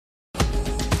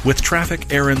With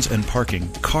traffic, errands, and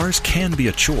parking, cars can be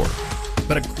a chore.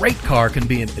 But a great car can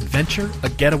be an adventure, a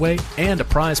getaway, and a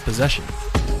prized possession.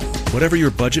 Whatever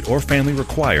your budget or family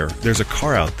require, there's a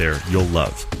car out there you'll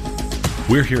love.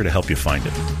 We're here to help you find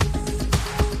it.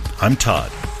 I'm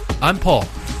Todd. I'm Paul.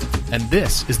 And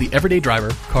this is the Everyday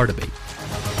Driver Car Debate.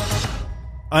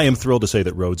 I am thrilled to say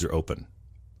that roads are open.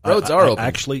 Roads are open. I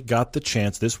actually got the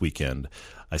chance this weekend.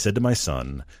 I said to my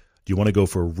son, do you want to go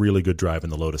for a really good drive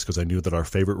in the Lotus? Because I knew that our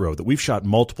favorite road that we've shot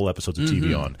multiple episodes of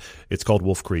TV on, it's called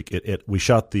Wolf Creek. We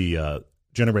shot the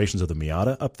generations of the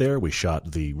Miata up there. We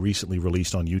shot the recently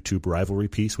released on YouTube rivalry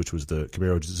piece, which was the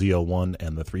Camaro ZL1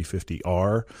 and the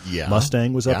 350R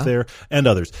Mustang was up there, and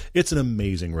others. It's an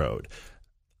amazing road.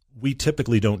 We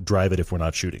typically don't drive it if we're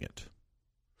not shooting it.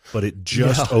 But it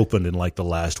just opened in like the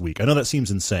last week. I know that seems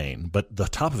insane, but the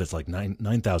top of it's like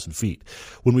 9,000 feet.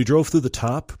 When we drove through the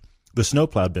top, the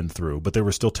snowplow had been through, but there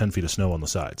was still 10 feet of snow on the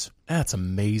sides. That's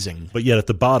amazing. But yet at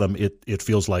the bottom, it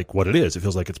feels like what it is. It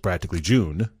feels like it's practically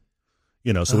June.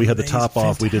 You know, so we had the top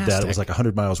off. We did that. It was like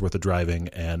 100 miles worth of driving,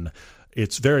 and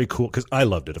it's very cool because I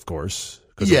loved it, of course,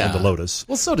 because of the Lotus.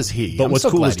 Well, so does he. But what's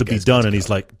cool is to be done, and he's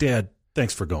like, Dad,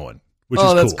 thanks for going, which is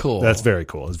cool. That's cool. That's very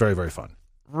cool. It's very, very fun.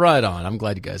 Right on. I'm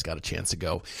glad you guys got a chance to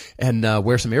go and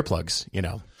wear some earplugs,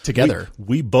 together.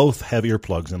 We both have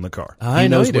earplugs in the car. I he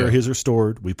know knows where his are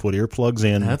stored. We put earplugs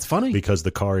in. That's funny. Because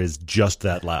the car is just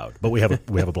that loud. But we have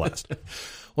a blast.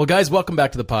 Well, guys, welcome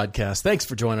back to the podcast. Thanks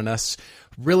for joining us.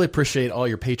 Really appreciate all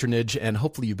your patronage, and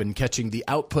hopefully you've been catching the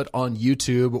output on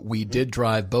YouTube. We did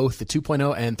drive both the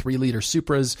 2.0 and 3-liter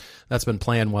Supras. That's been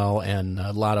playing well, and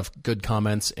a lot of good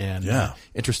comments and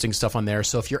interesting stuff on there.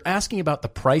 So if you're asking about the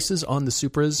prices on the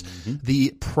Supras,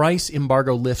 the price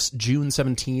embargo lifts June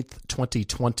 17th,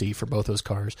 2020 for both those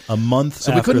cars. A month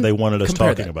after they wanted us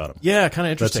talking about them. Yeah, kind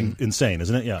of interesting. That's insane,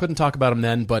 isn't it? Yeah. Couldn't talk about them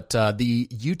then, but the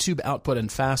YouTube output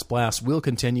and Fast Blast will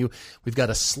continue. We've got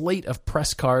a slate of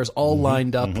press cars all lined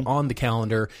up on the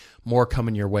calendar. More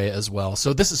coming your way as well.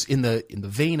 So this is in the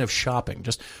vein of shopping,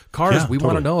 just cars we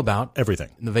want to know about. Everything.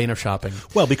 In the vein of shopping.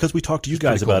 Well, because we talk to you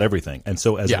guys about everything. And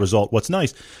so as a result, what's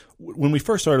nice, when we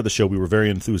first started the show, we were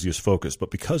very enthusiast focused, but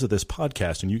because of this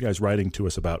podcast and you guys writing to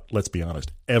us about, let's be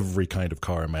honest, every kind of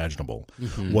car imaginable,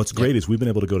 what's great is we've been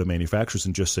able to go to manufacturers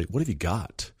and just say, what have you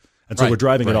got? And so we're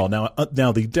driving it all. Now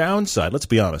the downside, let's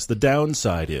be honest, the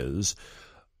downside is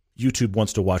YouTube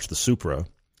wants to watch the Supra,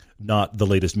 not the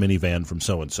latest minivan from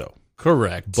so-and-so.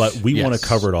 Correct. But we want to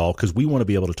cover it all because we want to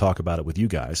be able to talk about it with you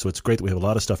guys. So it's great that we have a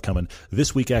lot of stuff coming.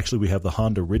 This week, actually, we have the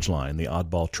Honda Ridgeline. The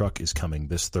oddball truck is coming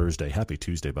this Thursday. Happy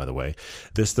Tuesday, by the way.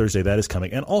 This Thursday, that is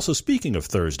coming. And also, speaking of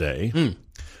Thursday,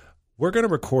 we're going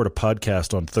to record a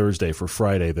podcast on Thursday for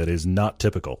Friday that is not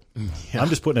typical. I'm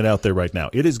just putting it out there right now.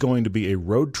 It is going to be a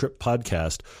road trip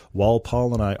podcast while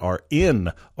Paul and I are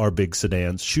in our big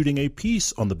sedans, shooting a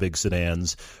piece on the big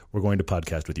sedans. We're going to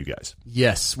podcast with you guys.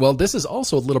 Yes. Well, this is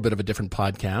also a little bit of a different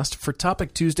podcast. For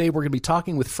Topic Tuesday, we're going to be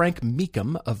talking with Frank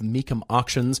Mecum of Mecum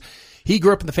Auctions. He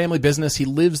grew up in the family business. He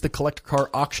lives the collector car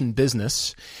auction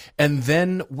business. And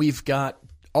then we've got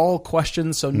all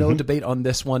questions, so no debate on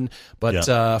this one. But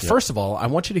first of all, I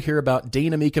want you to hear about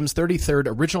Dana Mecum's 33rd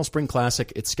Original Spring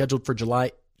Classic. It's scheduled for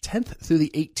July 10th through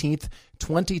the 18th,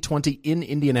 2020 in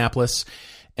Indianapolis.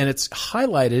 And it's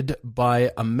highlighted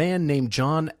by a man named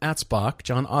John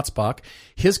Atzbach,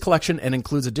 his collection, and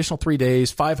includes additional 3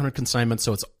 days, 500 consignments,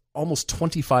 so it's almost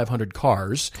 2,500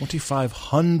 cars.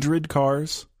 2,500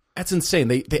 cars? That's insane.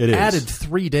 They added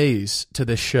 3 days to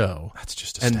this show. That's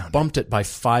just astounding. And bumped it by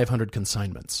 500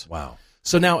 consignments. Wow.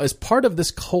 So now, as part of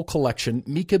this whole collection,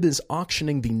 Mecum is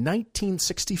auctioning the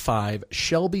 1965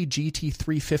 Shelby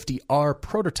GT350R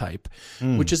prototype,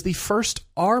 which is the first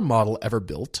R model ever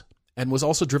built and was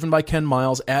also driven by Ken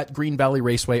Miles at Green Valley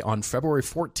Raceway on February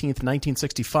 14th,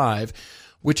 1965,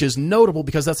 which is notable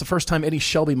because that's the first time any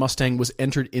Shelby Mustang was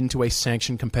entered into a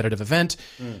sanctioned competitive event.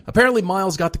 Apparently,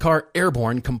 Miles got the car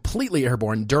airborne, completely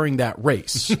airborne, during that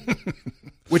race,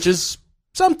 which is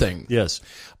something. Yes.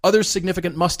 Other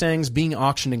significant Mustangs being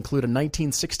auctioned include a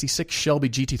 1966 Shelby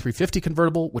GT350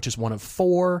 convertible, which is one of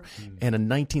 4, and a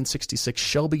 1966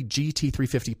 Shelby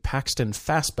GT350 Paxton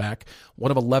Fastback,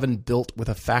 one of 11 built with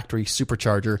a factory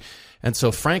supercharger. And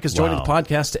so Frank is joining the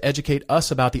podcast to educate us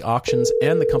about the auctions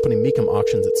and the company Mecum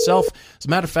Auctions itself. As a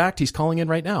matter of fact, he's calling in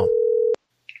right now.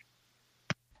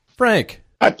 Frank.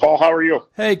 Hi, Paul. How are you?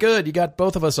 Hey, good. You got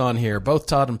both of us on here, both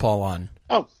Todd and Paul on.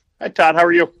 Oh, hi, Todd. How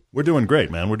are you? We're doing great,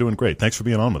 man. We're doing great. Thanks for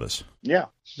being on with us. Yeah.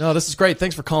 No, this is great.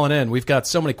 Thanks for calling in. We've got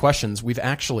so many questions. We've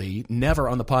actually never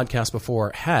on the podcast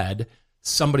before had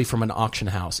somebody from an auction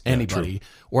house, anybody,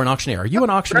 or an auctioneer. Are you an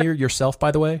auctioneer yourself,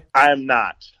 by the way? I am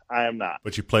not.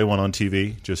 But you play one on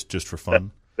TV just for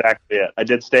fun? exactly it. I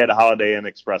did stay at a Holiday Inn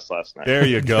Express last night. There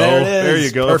you go. There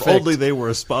you go. Perfect. If only they were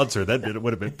a sponsor, that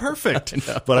would have been perfect.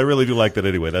 But I really do like that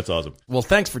anyway. That's awesome. Well,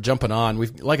 thanks for jumping on.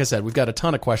 Like I said, we've got a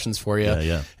ton of questions for you.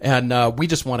 Yeah. And we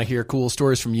just want to hear cool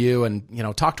stories from you and,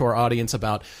 talk to our audience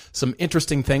about some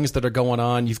interesting things that are going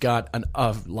on. You've got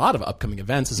a lot of upcoming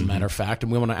events, as a matter of fact,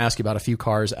 and we want to ask you about a few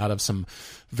cars out of some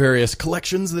various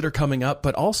collections that are coming up,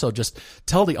 but also just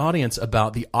tell the audience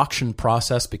about the auction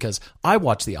process, because I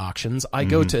watch the auctions. I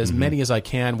go to as many as I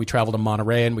can. We travel to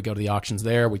Monterey and we go to the auctions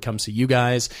there. We come see you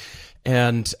guys.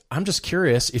 And I'm just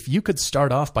curious if you could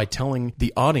start off by telling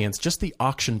the audience just the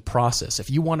auction process, if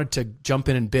you wanted to jump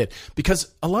in and bid,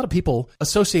 because a lot of people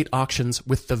associate auctions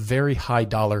with the very high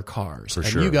dollar cars. For and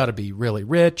sure. you got to be really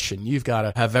rich and you've got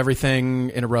to have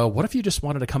everything in a row. What if you just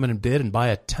wanted to come in and bid and buy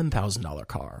a $10,000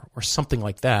 car or something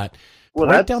like that? Well,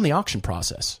 Write down the auction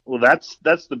process. Well, that's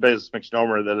the biggest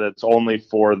misnomer, that it's only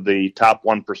for the top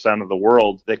 1% of the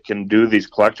world that can do these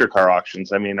collector car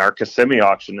auctions. I mean, our Kissimmee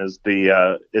auction is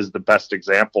the best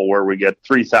example, where we get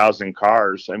 3,000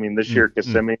 cars. I mean, this year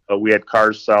Kissimmee, we had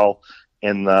cars sell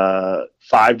in the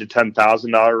 $5,000 to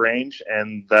 $10,000 range,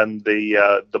 and then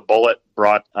the Bullet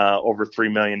brought over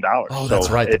 $3 million. Oh, that's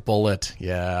right, the Bullet.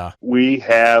 Yeah, we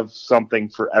have something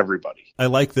for everybody. I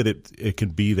like that it can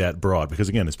be that broad, because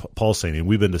again, as Paul's saying, and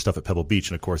we've been to stuff at Pebble Beach,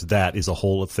 and of course that is a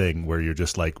whole thing where you're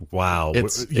just like, wow,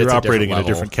 you're operating in a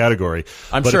different category.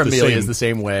 I'm sure Amelia is the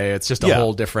same way. It's just a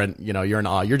whole different, you're in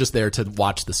awe. You're just there to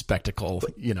watch the spectacle,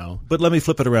 But let me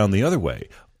flip it around the other way.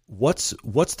 What's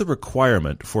the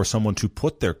requirement for someone to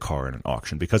put their car in an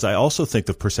auction? Because I also think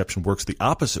the perception works the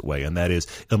opposite way, and that is,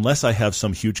 unless I have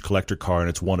some huge collector car and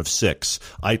it's one of six,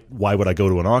 why would I go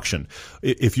to an auction?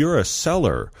 If you're a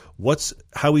seller,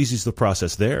 how easy is the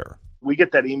process there? We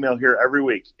get that email here every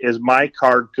week. Is my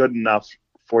car good enough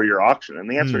for your auction? And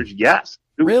the answer is yes.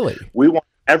 Really? We want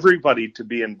everybody to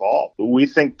be involved. We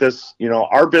think this,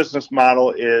 our business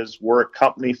model is, we're a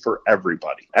company for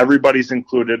everybody. Everybody's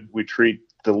included. We treat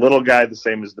the little guy the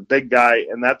same as the big guy,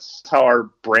 and that's how our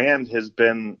brand has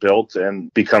been built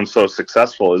and become so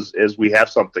successful, is we have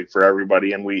something for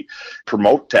everybody and we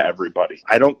promote to everybody.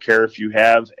 I don't care if you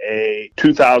have a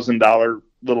 $2,000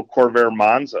 little Corvair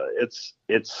Monza. It's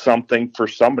something for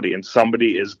somebody, and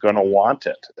somebody is going to want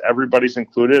it. Everybody's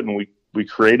included, and we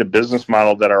create a business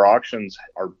model that our auctions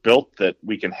are built that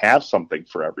we can have something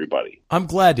for everybody. I'm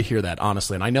glad to hear that,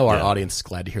 honestly. And I know our audience is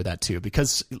glad to hear that too,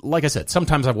 because like I said,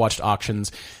 sometimes I've watched auctions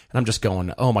and I'm just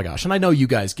going, oh my gosh. And I know you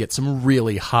guys get some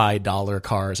really high dollar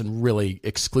cars and really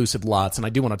exclusive lots. And I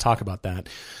do want to talk about that,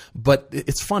 but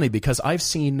it's funny because I've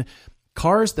seen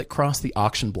cars that cross the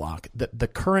auction block that the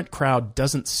current crowd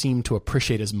doesn't seem to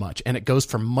appreciate as much, and it goes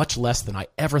for much less than I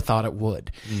ever thought it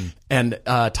would. And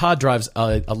Todd drives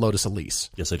a Lotus Elise.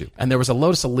 Yes, I do. And there was a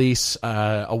Lotus Elise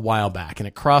a while back, and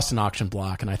it crossed an auction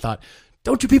block, and I thought,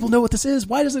 don't you people know what this is?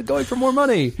 Why is it going for more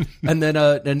money? And then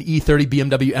an E30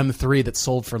 BMW M3 that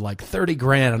sold for like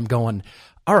 $30,000. I'm going,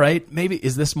 all right, maybe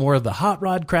is this more of the hot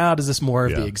rod crowd? Is this more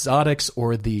of the exotics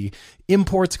or the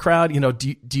imports crowd?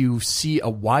 Do you see a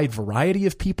wide variety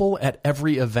of people at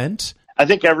every event? I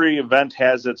think every event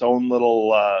has its own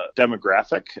little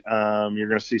demographic. You're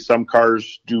going to see some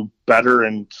cars do better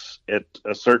at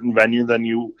a certain venue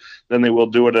than they will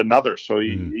do at another. So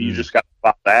you just got to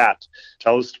spot that.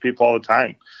 Tell this to people all the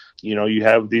time. You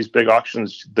have these big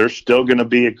auctions, there's still going to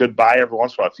be a good buy every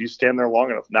once in a while. If you stand there long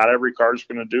enough, not every car is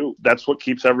going to do. That's what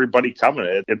keeps everybody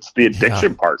coming. It's the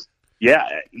addiction part. Yeah.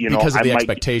 Because of the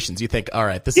expectations. You think, all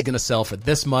right, this is going to sell for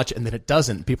this much, and then it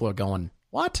doesn't. People are going,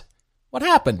 what? What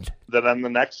happened? Then on the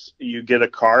next, you get a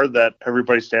car that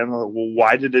everybody's standing there, well,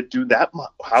 why did it do that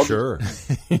much?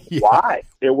 Why?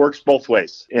 It works both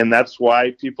ways. And that's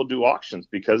why people do auctions,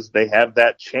 because they have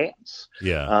that chance.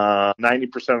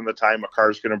 90% of the time, a car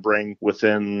is going to bring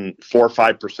within 4 or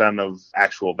 5% of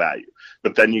actual value.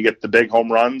 But then you get the big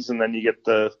home runs, and then you get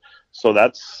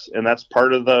that's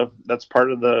part of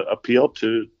the appeal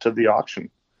to the auction.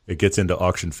 It gets into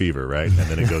auction fever, right? And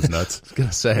then it goes nuts. I was going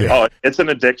to say. Oh, it's an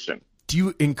addiction. Do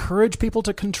you encourage people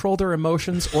to control their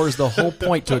emotions, or is the whole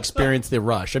point to experience the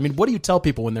rush? I mean, what do you tell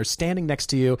people when they're standing next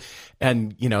to you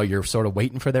and, you're sort of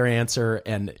waiting for their answer?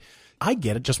 And I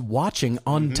get it just watching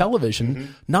on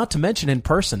television, not to mention in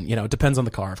person. It depends on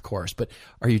the car, of course. But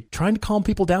are you trying to calm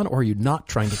people down, or are you not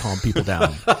trying to calm people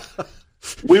down?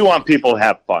 We want people to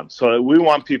have fun. So we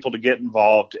want people to get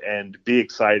involved and be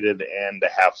excited and to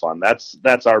have fun.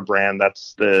 That's our brand.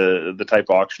 That's the type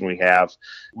of auction we have.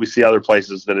 We see other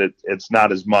places that it's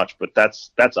not as much, but that's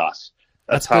us.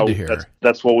 That's good to hear.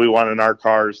 That's what we want in our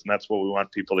cars, and that's what we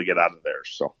want people to get out of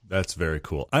theirs. So that's very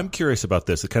cool. I'm curious about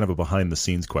this. It's kind of a behind the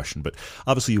scenes question, but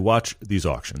obviously you watch these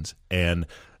auctions, and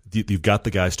you've got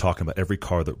the guys talking about every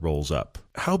car that rolls up.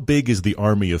 How big is the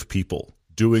army of people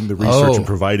doing the research and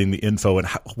providing the info, and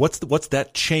what's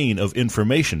that chain of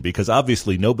information? Because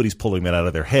obviously nobody's pulling that out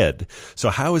of their head. So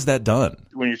how is that done?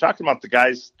 When you're talking about the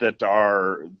guys that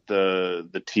are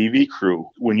the TV crew,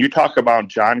 when you talk about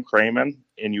John Craman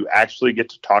and you actually get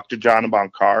to talk to John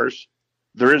about cars,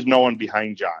 there is no one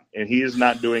behind John, and he is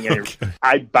not doing any. Okay.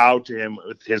 I bow to him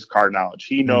with his car knowledge.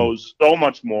 He knows so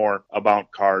much more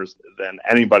about cars than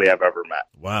anybody I've ever met.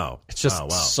 Wow. It's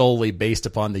just solely based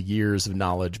upon the years of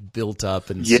knowledge built up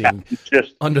and seeing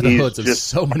just, under the hoods of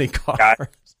so many cars.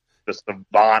 The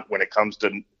savant when it comes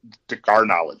to car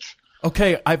knowledge.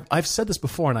 Okay, I've said this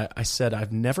before, and I said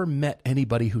I've never met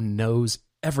anybody who knows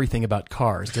everything about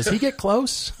cars. Does he get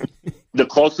close? The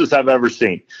closest I've ever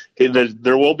seen.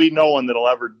 There will be no one that'll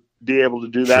ever be able to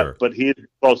do that, sure. But he's the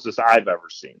closest I've ever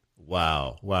seen.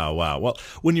 Wow. Well,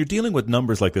 when you're dealing with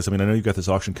numbers like this, I mean, I know you've got this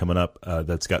auction coming up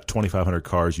that's got 2,500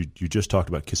 cars. You just talked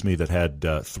about Kiss Me that had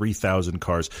 3,000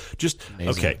 cars. Just amazing.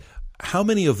 Okay. How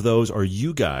many of those are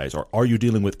you guys, or are you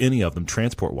dealing with any of them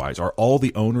transport-wise? Are all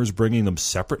the owners bringing them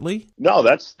separately? No,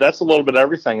 that's a little bit of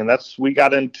everything, and we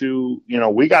got into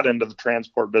the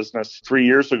transport business 3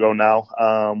 years ago now.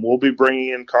 We'll be bringing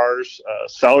in cars.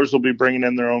 Sellers will be bringing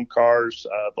in their own cars.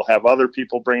 They'll have other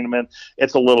people bringing them in.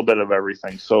 It's a little bit of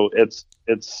everything. So it's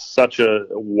such a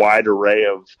wide array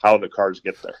of how the cars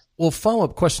get there. Well,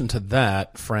 follow-up question to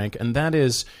that, Frank, and that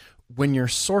is, when you're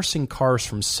sourcing cars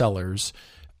from sellers,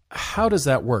 how does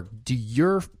that work? Do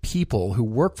your people who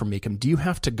work for Mecum, do you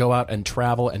have to go out and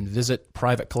travel and visit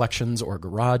private collections or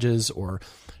garages or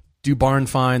do barn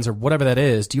finds or whatever that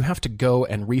is? Do you have to go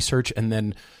and research and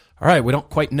then, all right, we don't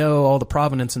quite know all the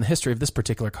provenance and the history of this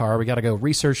particular car. We got to go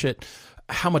research it.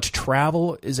 How much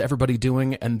travel is everybody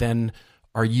doing? And then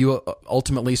are you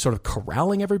ultimately sort of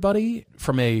corralling everybody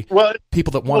from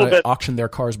people that want to auction their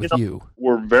cars with you?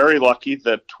 We're very lucky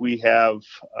that we have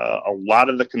a lot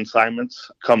of the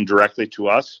consignments come directly to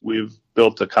us. We've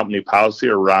built a company policy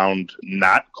around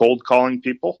not cold calling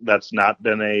people. That's not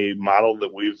been a model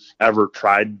that we've ever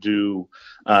tried to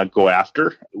go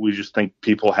after. We just think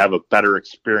people have a better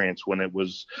experience when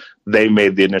they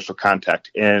made the initial contact.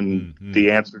 And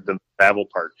the answer to the travel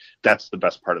part, that's the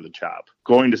best part of the job.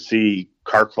 Going to see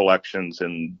car collections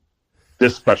and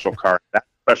this special car, that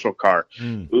special car,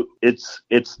 it's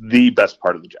the best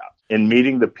part of the job. And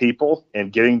meeting the people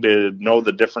and getting to know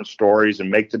the different stories and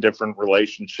make the different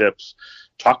relationships,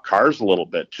 talk cars a little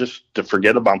bit, just to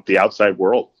forget about the outside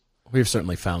world. We've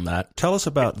certainly found that. Tell us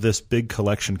about this big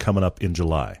collection coming up in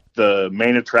July. The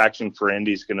main attraction for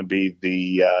Indy is going to be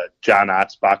the John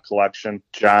Otzbach collection.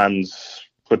 John's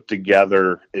put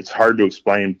together, it's hard to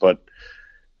explain, but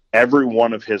every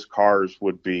one of his cars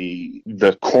would be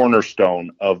the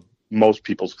cornerstone of most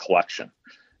people's collection.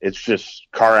 It's just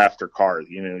car after car.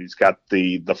 He's got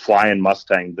the Flying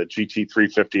Mustang, the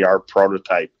GT350R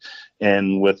prototype,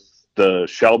 and with the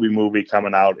Shelby movie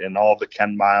coming out and all the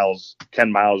Ken Miles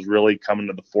really coming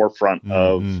to the forefront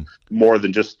of more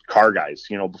than just car guys.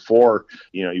 Before,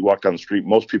 you walk down the street,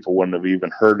 most people wouldn't have even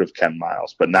heard of Ken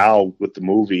Miles. But now with the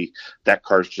movie, that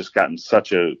car's just gotten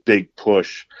such a big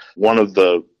push. One of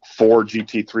the 4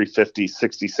 GT350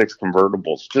 66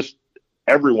 convertibles, just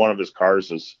every one of his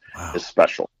cars is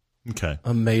special. Okay.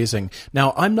 Amazing.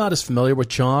 Now, I'm not as familiar with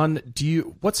John.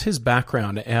 What's his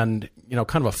background? And,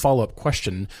 kind of a follow-up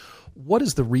question. What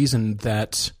is the reason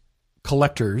that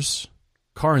collectors,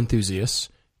 car enthusiasts,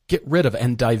 get rid of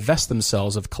and divest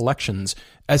themselves of collections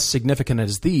as significant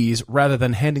as these rather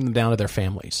than handing them down to their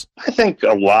families? I think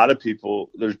a lot of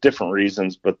people, there's different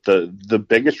reasons, but the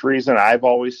biggest reason I've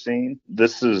always seen,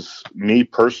 this is me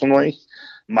personally,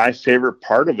 my favorite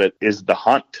part of it is the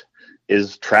hunt,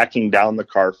 is tracking down the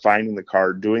car, finding the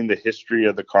car, doing the history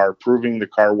of the car, proving the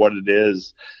car what it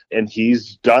is. And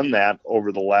he's done that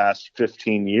over the last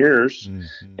 15 years.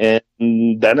 And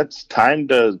then it's time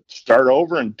to start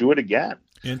over and do it again.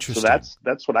 Interesting. So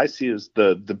that's what I see as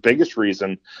the biggest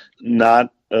reason,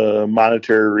 not a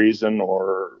monetary reason,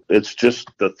 or it's just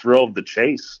the thrill of the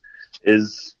chase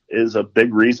is a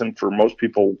big reason for most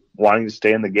people wanting to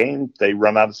stay in the game. They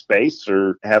run out of space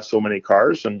or have so many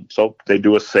cars, and so they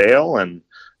do a sale. And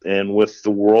with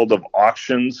the world of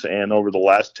auctions, and over the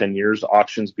last 10 years,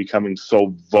 auctions becoming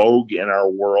so vogue in our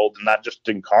world, not just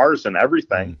in cars and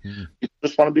everything, you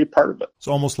just want to be a part of it. It's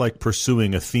almost like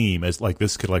pursuing a theme, as like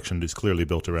this collection is clearly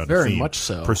built around a theme. Very much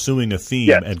so. Pursuing a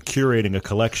theme and curating a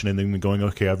collection and then going,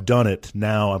 okay, I've done it.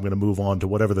 Now I'm going to move on to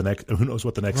whatever who knows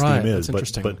what the next theme is. That's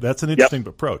interesting. But that's an interesting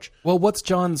approach. Well, what's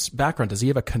John's background? Does he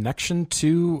have a connection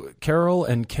to Carol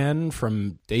and Ken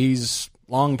from days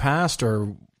long past,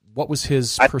 or What was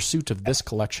his pursuit of this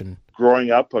collection?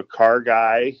 Growing up a car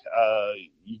guy,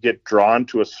 you get drawn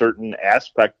to a certain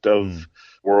aspect of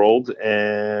world,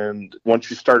 and once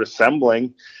you start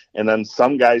assembling, and then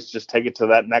some guys just take it to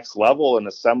that next level and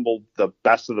assemble the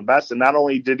best of the best. And not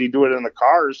only did he do it in the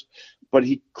cars, but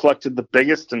he collected the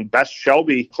biggest and best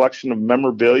Shelby collection of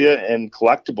memorabilia and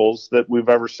collectibles that we've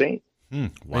ever seen.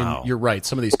 Wow. And you're right.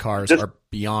 Some of these cars are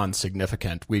beyond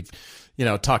significant. We've,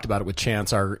 talked about it with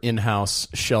Chance, our in-house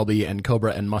Shelby and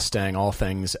Cobra and Mustang, all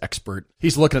things expert.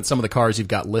 He's looking at some of the cars you've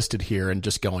got listed here and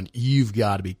just going, you've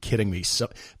got to be kidding me. So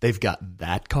they've got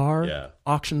that car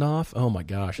auctioned off. Oh my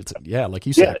gosh. It's like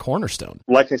you said, a cornerstone.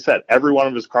 Like I said, every one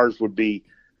of his cars would be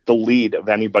the lead of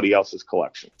anybody else's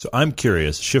collection. So I'm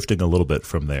curious, shifting a little bit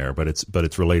from there, but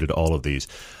it's related to all of these.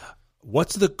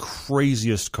 What's the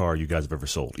craziest car you guys have ever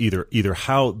sold? Either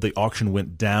how the auction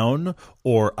went down,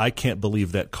 or I can't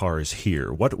believe that car is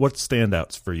here. What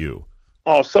standouts for you?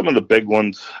 Oh, some of the big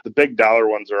ones, the big dollar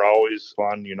ones are always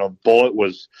fun.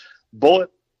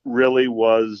 Bullet really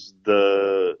was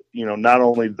the, not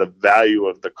only the value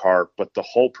of the car, but the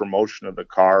whole promotion of the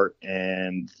car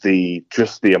and the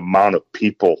amount of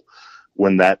people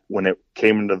when it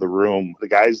came into the room. The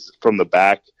guys from the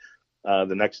back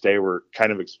the next day were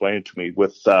kind of explaining to me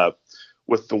with the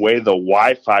way the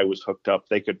Wi-Fi was hooked up,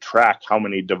 they could track how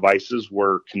many devices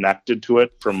were connected to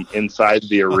it from inside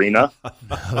the arena.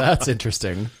 That's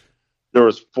interesting. There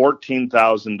was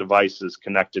 14,000 devices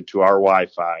connected to our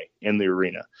Wi-Fi in the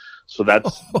arena. So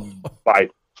that's by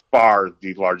far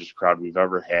the largest crowd we've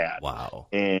ever had. Wow.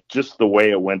 And just the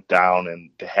way it went down, and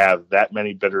to have that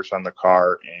many bidders on the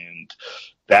car and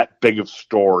that big of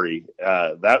story,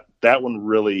 that one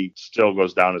really still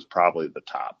goes down as probably the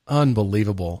top.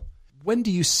 Unbelievable. When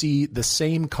do you see the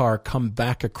same car come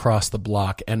back across the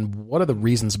block, and what are the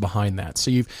reasons behind that? So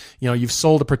you've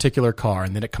sold a particular car,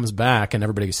 and then it comes back, and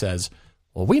everybody says,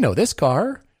 "Well, we know this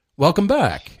car. Welcome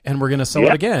back, and we're going to sell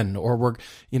it again." Or we're,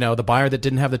 the buyer that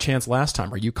didn't have the chance last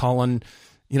time. Are you calling,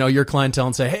 your clientele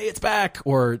and say, "Hey, it's back,"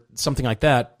 or something like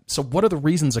that? So what are the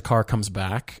reasons a car comes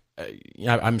back?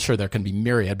 I'm sure there can be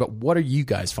myriad, but what are you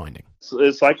guys finding?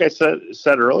 It's like I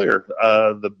said earlier.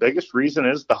 The biggest reason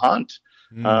is the hunt.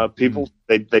 People,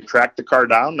 they track the car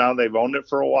down. Now they've owned it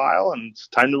for a while, and it's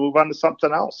time to move on to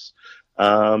something else.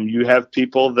 You have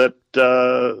people that,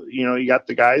 you got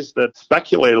the guys that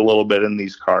speculate a little bit in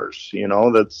these cars.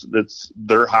 That's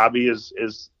their hobby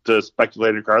is to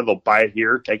speculate a car. They'll buy it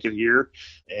here, take it here,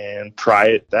 and try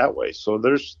it that way. So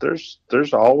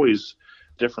there's always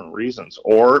different reasons.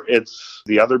 Or it's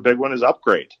the other big one is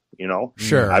upgrade.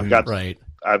 Sure.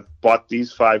 I've bought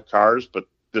these 5 cars, but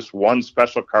this one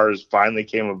special car finally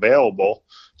came available.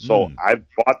 So I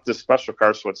bought this special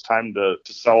car, so it's time to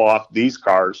sell off these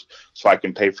cars so I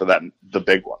can pay for the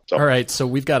big one. So. All right, so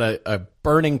we've got a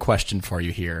burning question for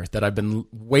you here that I've been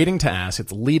waiting to ask.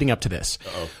 It's leading up to this.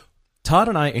 Uh-oh. Todd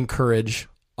and I encourage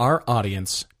our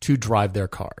audience to drive their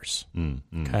cars.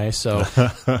 Okay, so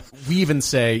we even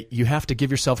say you have to give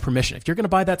yourself permission. If you're going to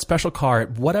buy that special car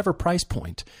at whatever price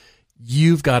point,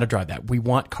 you've got to drive that. We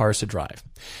want cars to drive.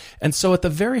 And so at the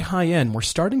very high end, we're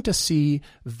starting to see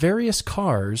various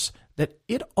cars that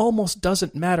it almost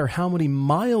doesn't matter how many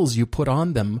miles you put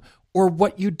on them or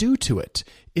what you do to it.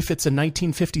 If it's a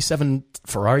 1957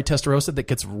 Ferrari Testarossa that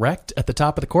gets wrecked at the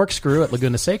top of the corkscrew at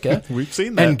Laguna Seca We've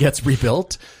seen that. And gets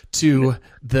rebuilt, to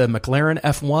the McLaren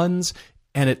F1s,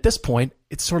 and at this point,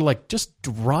 it's sort of like just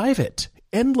drive it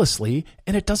endlessly,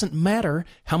 and it doesn't matter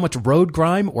how much road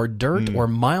grime or dirt or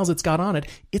miles it's got on it.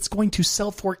 It's going to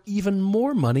sell for even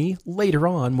more money later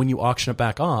on when you auction it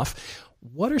back off.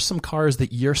 What are some cars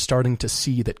that you're starting to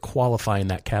see that qualify in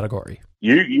that category?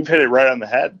 You've hit it right on the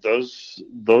head. Those,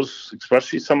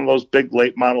 especially some of those big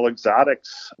late model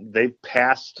exotics, they've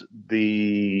passed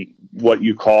what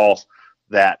you call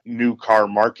that new car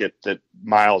market that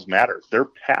miles matter. They're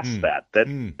past that.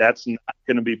 That's not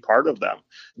going to be part of them.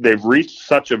 They've reached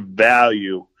such a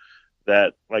value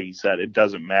that, like you said, it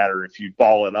doesn't matter if you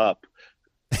ball it up.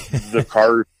 The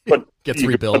car gets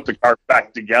rebuilt. Put the car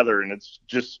back together, and it's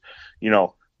just,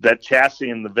 that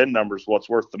chassis and the VIN number is what's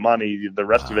worth the money. The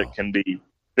rest of it can be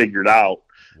figured out.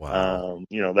 Wow.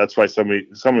 That's why somebody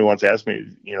once asked me,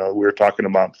 we were talking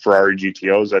about Ferrari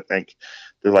GTOs, I think.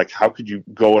 They're like, how could you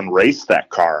go and race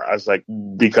that car? I was like,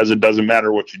 because it doesn't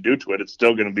matter what you do to it. It's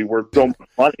still going to be worth so much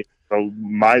money. So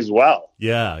might as well.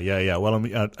 Yeah. Well,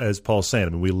 as Paul's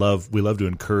saying, we love to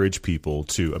encourage people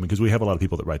to, because we have a lot of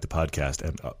people that write the podcast,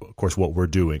 and of course what we're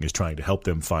doing is trying to help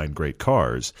them find great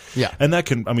cars. Yeah. And that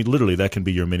can, literally that can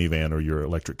be your minivan or your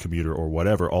electric commuter or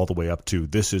whatever, all the way up to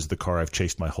this is the car I've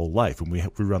chased my whole life. And we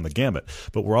run the gamut.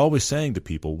 But we're always saying to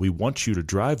people, we want you to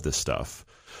drive this stuff.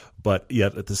 But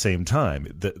yet at the same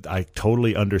time, I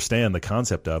totally understand the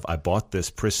concept of I bought this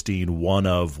pristine one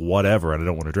of whatever and I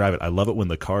don't want to drive it. I love it when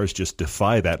the cars just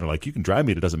defy that and are like, you can drive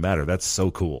me, it doesn't matter. That's so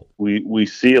cool. We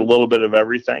see a little bit of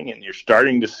everything, and you're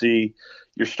starting to see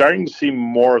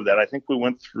more of that. I think we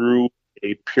went through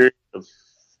a period of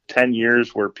 10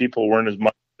 years where people weren't as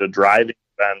much into driving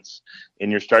events, and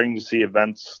you're starting to see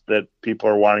events that people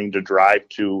are wanting to drive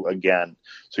to again.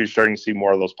 So you're starting to see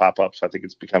more of those pop up. So I think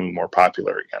it's becoming more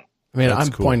popular again. I mean, That's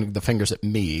I'm cool. pointing the fingers at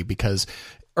me because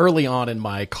early on in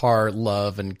my car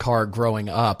love and car growing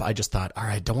up, I just thought, all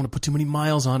right, don't want to put too many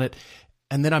miles on it.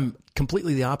 And then I'm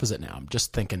completely the opposite now. I'm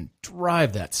just thinking,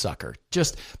 drive that sucker.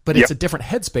 But it's a different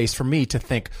headspace for me to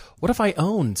think, what if I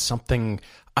own something?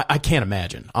 I can't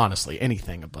imagine, honestly,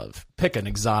 anything above. Pick an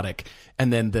exotic,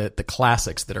 and then the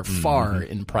classics that are far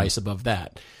in price above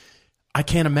that. I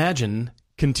can't imagine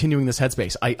continuing this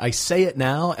headspace. I say it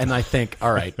now, and I think,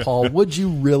 all right, Paul, would you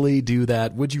really do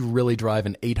that? Would you really drive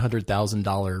an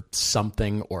 $800,000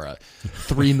 something or a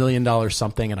 $3 million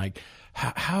something? And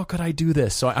how could I do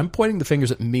this? So I'm pointing the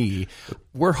fingers at me.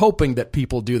 We're hoping that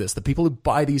people do this. The people who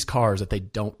buy these cars, that they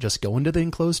don't just go into the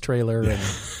enclosed trailer and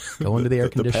go into the air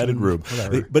conditioned padded room.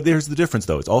 But there's the difference,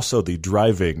 though. It's also the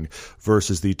driving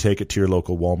versus the take it to your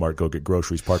local Walmart, go get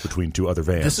groceries, park between two other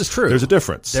vans. This is true. There's a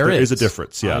difference. There is a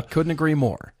difference. Yeah, I couldn't agree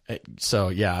more. So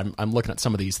yeah, I'm looking at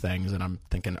some of these things and I'm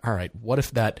thinking, all right, what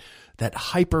if that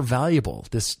hyper valuable,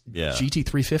 this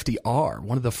GT350R,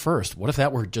 one of the first, what if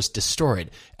that were just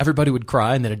destroyed? Everybody would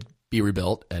cry and then it'd be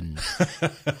rebuilt and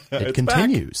it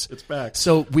continues. It's back.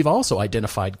 So we've also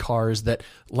identified cars that,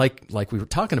 like we were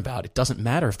talking about, it doesn't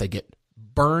matter if they get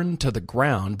burned to the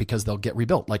ground because they'll get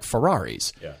rebuilt, like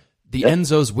Ferraris. Yeah. The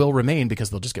Enzos will remain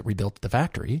because they'll just get rebuilt at the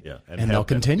factory and they'll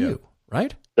continue,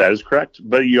 right? That is correct.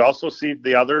 But you also see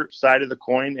the other side of the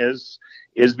coin is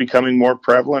becoming more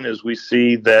prevalent as we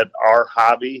see that our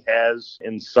hobby has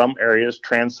in some areas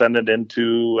transcended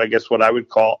into, I guess, what I would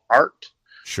call art.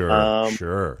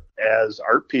 Sure. As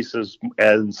art pieces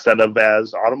instead of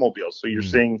as automobiles. So you're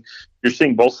seeing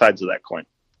both sides of that coin.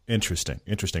 Interesting.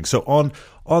 So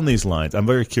on these lines, I'm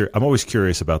always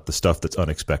curious about the stuff that's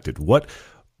unexpected.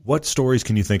 What stories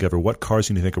can you think of, or what cars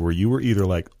can you think of where you were either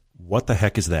like, what the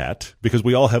heck is that? Because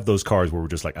we all have those cars where we're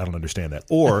just like, I don't understand that.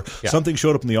 Or something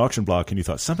showed up in the auction block and you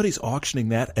thought, somebody's auctioning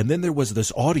that, and then there was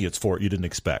this audience for it you didn't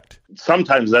expect.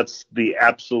 Sometimes that's the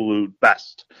absolute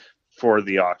best for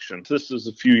the auction. This is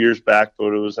a few years back,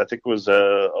 but I think it was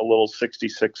a little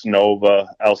 66 Nova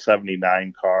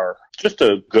L79 car. Just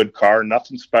a good car,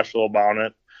 nothing special about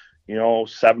it.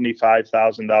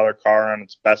 $75,000 car on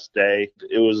its best day.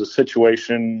 It was a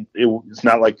situation. It's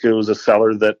not like it was a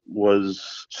seller that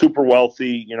was super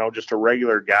wealthy, just a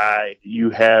regular guy. You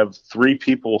have 3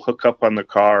 people hook up on the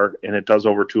car and it does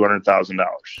over $200,000.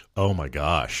 Oh my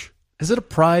gosh. Is it a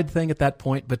pride thing at that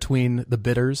point between the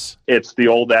bidders? It's the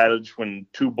old adage, when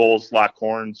 2 bulls lock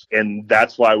horns, and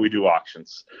that's why we do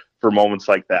auctions, for moments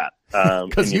like that.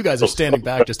 Because you guys are standing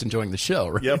back just enjoying the show,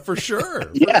 right? Yeah, for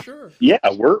sure. Yeah,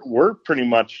 we're pretty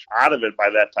much out of it by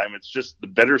that time. It's just the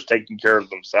bidders taking care of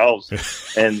themselves.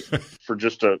 And for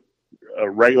just a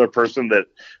regular person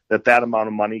that amount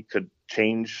of money could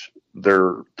change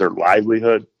their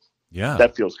livelihood,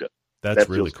 that feels good. That's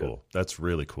really cool. That's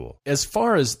really cool. As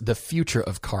far as the future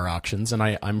of car auctions, and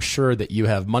I'm sure that you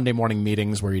have Monday morning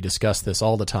meetings where you discuss this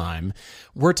all the time,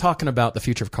 we're talking about the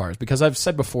future of cars because I've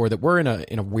said before that we're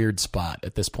in a weird spot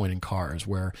at this point in cars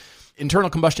where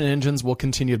internal combustion engines will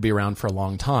continue to be around for a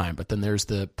long time, but then there's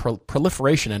the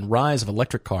proliferation and rise of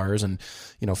electric cars and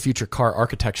future car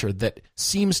architecture that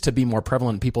seems to be more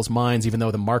prevalent in people's minds, even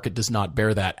though the market does not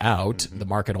bear that out. Mm-hmm. The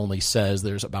market only says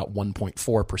there's about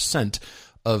 1.4%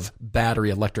 of battery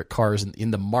electric cars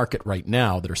in the market right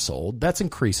now that are sold. That's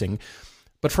increasing.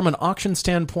 But from an auction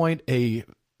standpoint, a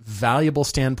valuable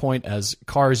standpoint, as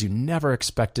cars you never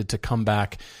expected to come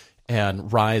back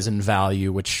and rise in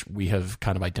value, which we have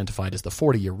kind of identified as the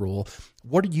 40-year rule,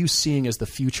 what are you seeing as the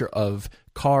future of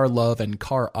car love and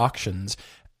car auctions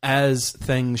as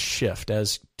things shift,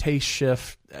 as tastes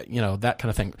shift, that kind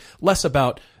of thing? Less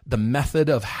about the method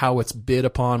of how it's bid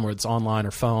upon, whether it's online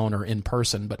or phone or in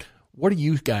person, but what are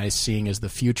you guys seeing as the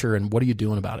future, and what are you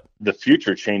doing about it? The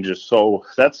future changes. So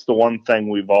that's the one thing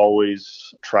we've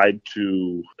always tried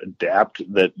to adapt,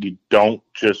 that you don't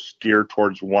just steer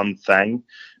towards one thing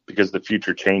because the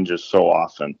future changes so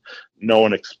often. No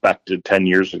one expected 10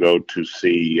 years ago to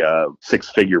see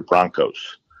 6-figure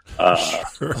Broncos.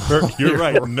 You're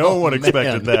right. No one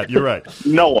expected that. You're right.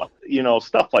 No one.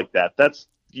 Stuff like that.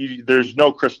 There's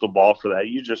no crystal ball for that.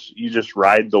 You just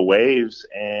ride the waves,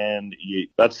 and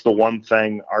that's the one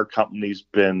thing our company's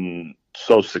been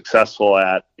so successful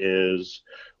at is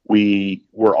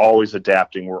we're always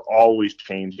adapting, we're always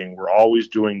changing, we're always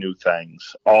doing new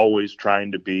things, always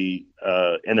trying to be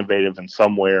innovative in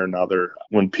some way or another.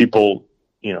 When people,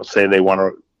 say they want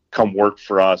to come work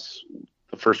for us,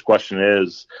 the first question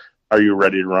is, are you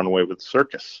ready to run away with the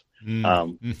circus?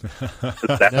 No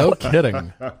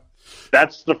kidding.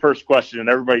 That's the first question, and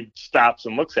everybody stops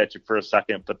and looks at you for a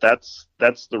second. But that's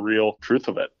the real truth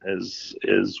of it. Is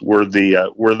we're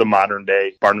the modern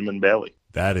day Barnum and Bailey.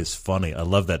 That is funny. I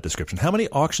love that description. How many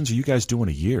auctions are you guys doing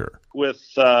a year? With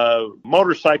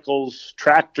motorcycles,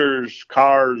 tractors,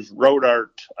 cars, road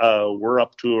art, we're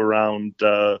up to around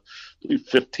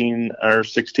 15 or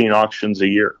 16 auctions a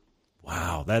year.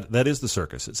 Wow, that is the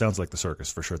circus. It sounds like the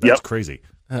circus for sure. That's crazy.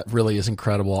 That really is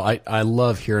incredible. I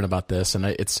love hearing about this, and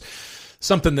it's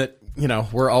something that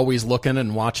we're always looking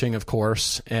and watching, of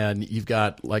course. And you've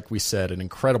got, like we said, an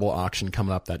incredible auction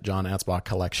coming up, that John Atzbach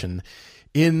collection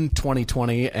in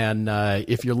 2020. And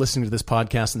if you're listening to this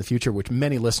podcast in the future, which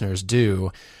many listeners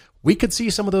do, we could see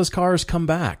some of those cars come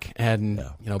back and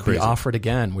be offered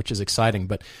again, which is exciting.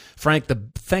 But Frank, the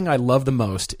thing I love the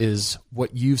most is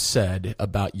what you've said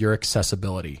about your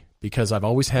accessibility, because I've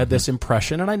always had this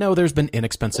impression, and I know there's been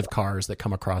inexpensive cars that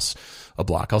come across a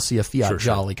block. I'll see a Fiat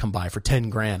Jolly come by for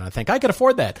 $10,000. I think I could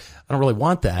afford that. I don't really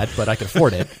want that, but I could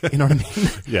afford it. You know what I mean?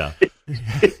 Yeah.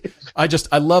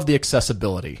 I love the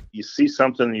accessibility. You see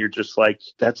something and you're just like,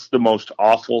 that's the most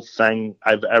awful thing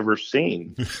I've ever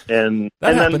seen. And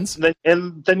that happens.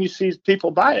 Then you see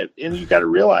people buy it, and you got to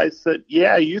realize that,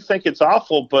 you think it's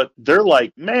awful, but they're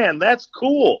like, man, that's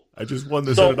cool. I just won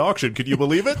this at an auction. Can you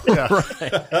believe it? Yeah.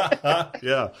 Right.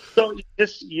 Yeah. So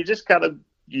you just gotta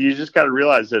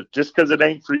realize that just because it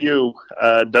ain't for you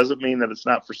doesn't mean that it's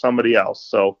not for somebody else.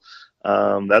 So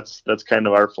that's kind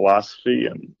of our philosophy,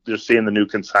 and just seeing the new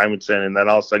consignments in, and then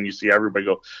all of a sudden you see everybody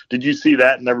go, did you see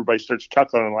that? And everybody starts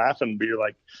chuckling and laughing, but you're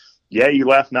like, yeah, you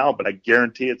laugh now, but I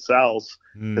guarantee it sells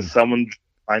because someone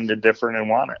find it different and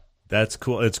want it. That's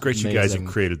cool. It's great. Amazing. You guys have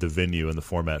created the venue and the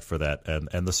format for that,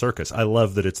 and the circus. I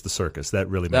love that it's the circus. That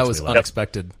really makes that was me laugh.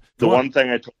 unexpected. The one thing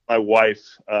I told my wife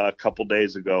a couple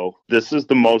days ago, this is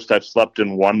the most I've slept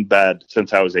in one bed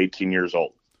since I was 18 years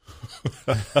old.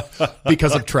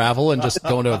 Because of travel and just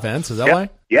going to events, is that why?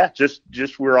 Yeah, just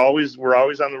we're always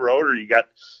on the road, or you got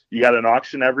an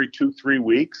auction every 2-3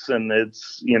 weeks, and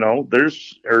it's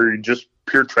or just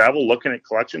pure travel, looking at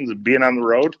collections and being on the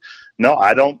road. No,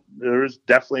 I don't. There's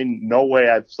definitely no way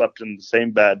I've slept in the same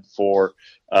bed for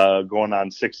going on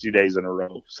 60 days in a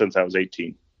row since I was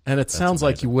 18. And it sounds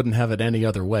like you wouldn't have it any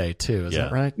other way too. Is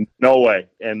that right? No way.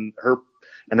 And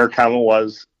her comment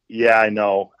was, "Yeah, I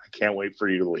know. I can't wait for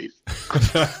you to leave." Oh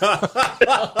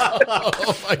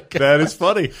my God. That is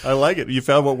funny. I like it. You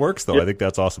found what works, though. Yep. I think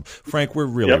that's awesome. Frank, we're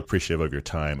really appreciative of your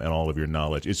time and all of your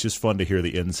knowledge. It's just fun to hear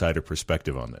the insider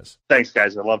perspective on this. Thanks,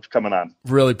 guys. I loved coming on.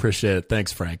 Really appreciate it.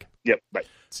 Thanks, Frank. Yep. Bye.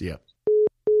 See ya.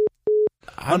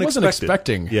 I wasn't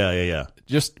expecting. Yeah.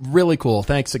 Just really cool.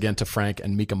 Thanks again to Frank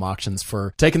and Mecum Auctions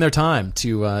for taking their time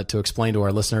to explain to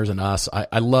our listeners and us.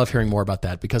 I love hearing more about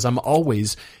that, because I'm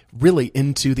always really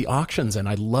into the auctions, and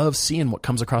I love seeing what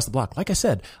comes across the block. Like I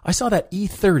said, I saw that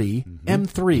E30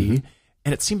 M3,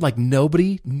 and it seemed like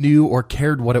nobody knew or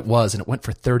cared what it was, and it went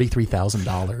for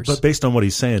 $33,000. But based on what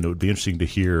he's saying, it would be interesting to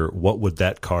hear what would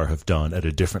that car have done at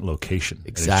a different location.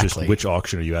 Exactly. And it's just which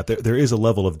auction are you at? There is a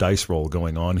level of dice roll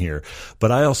going on here.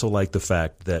 But I also like the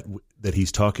fact that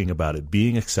he's talking about it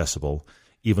being accessible,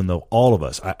 even though all of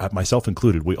us, I myself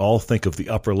included, we all think of the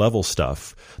upper level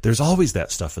stuff. There's always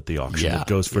that stuff at the auction that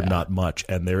goes for not much.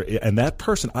 And that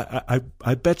person,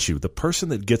 I bet you, the person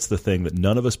that gets the thing that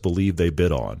none of us believe they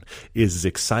bid on is as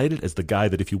excited as the guy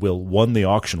that, if you will, won the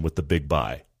auction with the big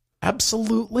buy.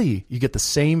 Absolutely. You get the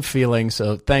same feeling.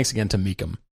 So thanks again to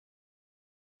Mecum.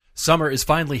 Summer is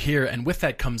finally here, and with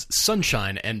that comes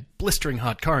sunshine and blistering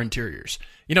hot car interiors.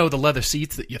 You know, the leather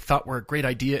seats that you thought were a great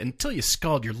idea until you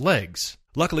scald your legs.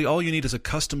 Luckily, all you need is a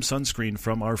custom sunscreen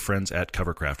from our friends at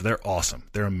Covercraft. They're awesome.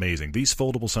 They're amazing. These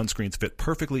foldable sunscreens fit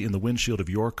perfectly in the windshield of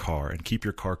your car and keep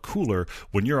your car cooler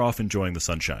when you're off enjoying the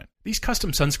sunshine. These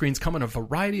custom sunscreens come in a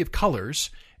variety of colors,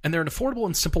 and they're an affordable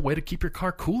and simple way to keep your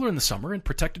car cooler in the summer and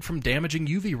protected from damaging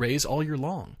UV rays all year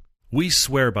long. We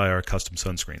swear by our custom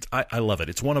sunscreens. I love it.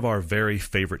 It's one of our very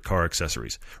favorite car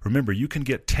accessories. Remember, you can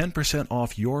get 10%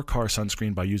 off your car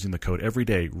sunscreen by using the code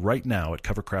EVERYDAY right now at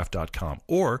covercraft.com,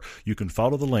 or you can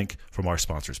follow the link from our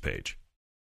sponsors page.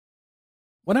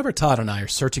 Whenever Todd and I are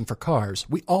searching for cars,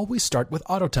 we always start with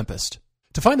Auto Tempest.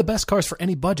 To find the best cars for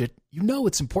any budget, you know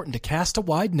it's important to cast a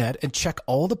wide net and check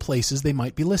all the places they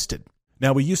might be listed.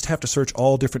 Now, we used to have to search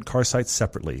all different car sites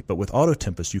separately, but with Auto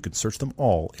Tempest, you can search them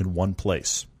all in one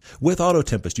place. With Auto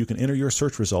Tempest, you can enter your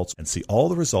search results and see all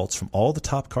the results from all the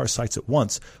top car sites at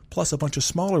once, plus a bunch of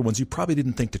smaller ones you probably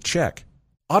didn't think to check.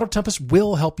 Auto Tempest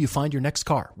will help you find your next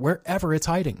car, wherever it's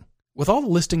hiding. With all the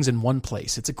listings in one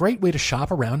place, it's a great way to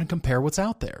shop around and compare what's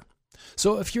out there.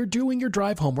 So if you're doing your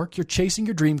drive homework, you're chasing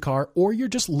your dream car, or you're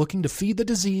just looking to feed the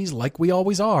disease like we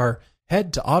always are,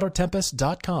 head to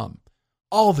Autotempest.com.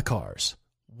 All the cars,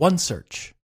 one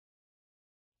search.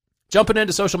 Jumping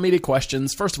into social media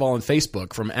questions, first of all on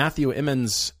Facebook, from Matthew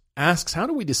Emmons asks, how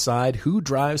do we decide who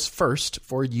drives first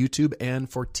for YouTube and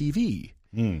for TV?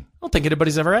 I don't think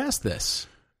anybody's ever asked this.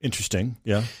 Interesting,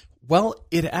 yeah. Well,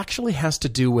 it actually has to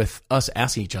do with us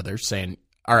asking each other, saying,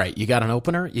 all right, you got an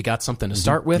opener, you got something to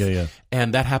start with,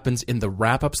 and that happens in the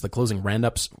wrap-ups, the closing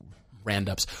wrap-ups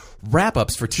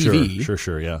for TV.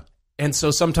 Sure, yeah. And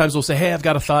so sometimes we'll say, hey, I've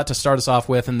got a thought to start us off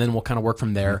with, and then we'll kind of work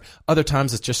from there. Other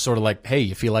times it's just sort of like, hey,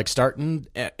 you feel like starting?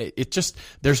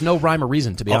 There's no rhyme or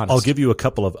reason, to be honest. I'll give you a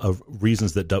couple of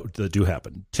reasons that do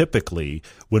happen. Typically,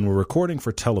 when we're recording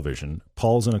for television,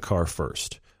 Paul's in a car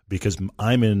first because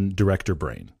I'm in director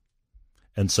brain.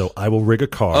 And so I will rig a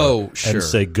car and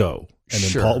say go. And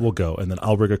then Paul will go, and then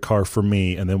I'll rig a car for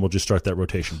me, and then we'll just start that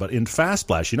rotation. But in Fast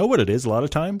Flash, you know what it is a lot of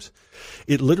times?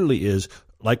 It literally is,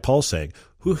 like Paul's saying,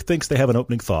 who thinks they have an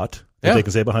opening thought that they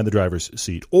can say behind the driver's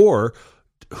seat? Or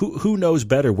who knows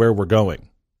better where we're going?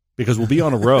 Because we'll be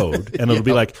on a road, and it'll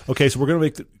be like, okay, so we're going to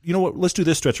make you know what, let's do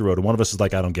this stretch of road. And one of us is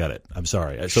like, I don't get it. I'm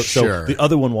sorry. So the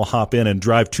other one will hop in and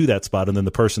drive to that spot, and then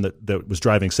the person that was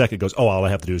driving second goes, oh, all I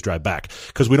have to do is drive back.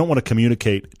 Because we don't want to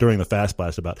communicate during the Fast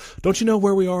Blast about, don't you know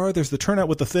where we are? There's the turnout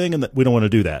with the thing, and we don't want to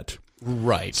do that.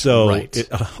 Right. So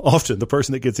often the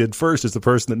person that gets in first is the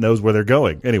person that knows where they're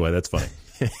going. Anyway, that's funny.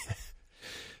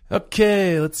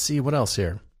 Okay, let's see. What else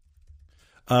here?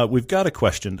 We've got a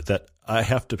question that I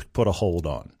have to put a hold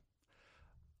on.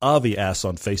 Avi asks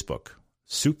on Facebook,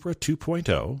 Supra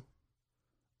 2.0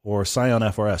 or Scion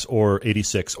FRS or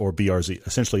 86 or BRZ?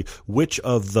 Essentially, which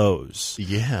of those?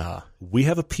 Yeah. We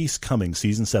have a piece coming,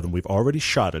 Season 7. We've already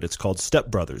shot it. It's called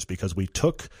Step Brothers because we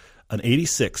took an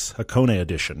 86 Hakone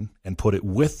edition and put it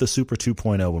with the Supra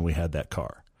 2.0 when we had that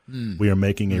car. We are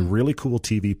making a really cool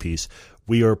TV piece.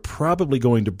 We are probably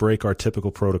going to break our typical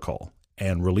protocol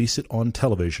and release it on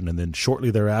television, and then shortly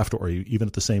thereafter, or even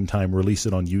at the same time, release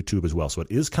it on YouTube as well. So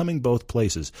it is coming both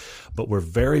places, but we're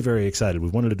very, very excited.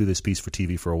 We've wanted to do this piece for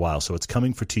TV for a while, so it's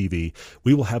coming for TV.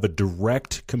 We will have a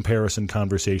direct comparison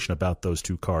conversation about those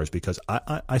two cars because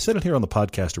I said it here on the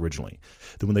podcast originally,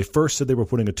 that when they first said they were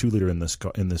putting a 2-liter in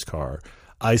this car,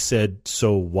 I said,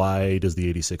 so why does the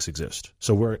 86 exist?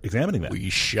 So we're examining that. We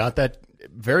shot that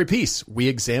very piece. We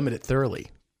examined it thoroughly.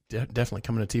 Definitely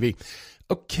coming to TV.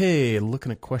 Okay,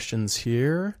 looking at questions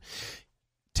here.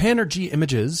 Tanner G.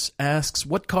 Images asks,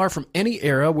 what car from any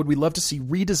era would we love to see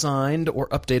redesigned or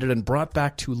updated and brought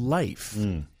back to life?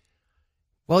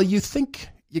 Well, you think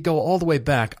you go all the way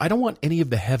back. I don't want any of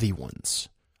the heavy ones.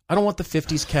 I don't want the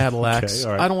 50s Cadillacs.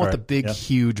 Okay, I don't want the big,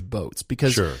 huge boats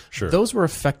because those were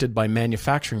affected by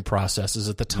manufacturing processes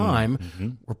at the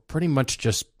time were pretty much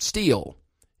just steel.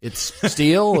 It's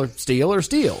steel or steel or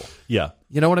steel. Yeah.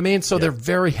 You know what I mean? So they're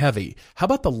very heavy. How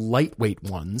about the lightweight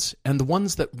ones and the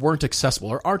ones that weren't accessible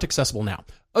or aren't accessible now?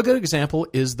 A good example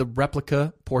is the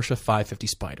replica Porsche 550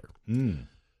 Spider.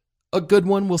 A good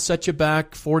one will set you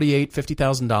back $48,000,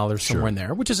 $50,000 somewhere in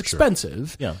there, which is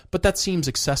expensive, but that seems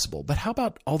accessible. But how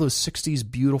about all those 60s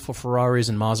beautiful Ferraris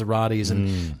and Maseratis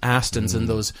and Astons and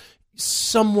those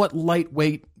somewhat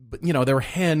lightweight, but you know, they were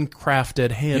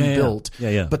handcrafted, hand-built,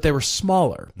 but they were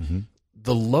smaller.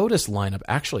 The Lotus lineup,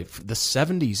 actually, the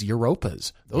 70s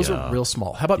Europas, those are real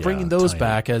small. How about bringing those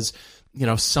back as, you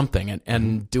know, something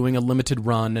and doing a limited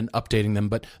run and updating them?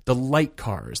 But the light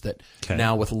cars that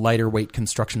now with lighter weight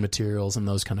construction materials and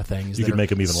those kind of things, you can make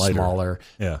them even lighter. Smaller,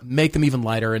 make them even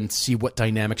lighter and see what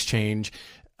dynamics change.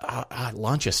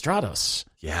 Lancia Stratos.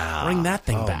 Yeah. Bring that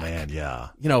thing back. Oh, man, yeah.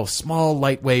 You know, small,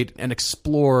 lightweight, and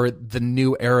explore the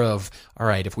new era of, all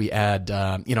right, if we add,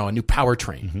 you know, a new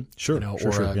powertrain. Sure, you know,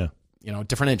 sure, you know,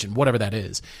 different engine, whatever that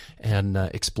is, and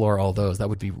explore all those. That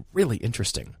would be really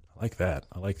interesting. I like that.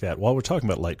 I like that. While we're talking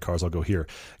about light cars, I'll go here.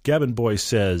 Gavin Boy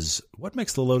says, what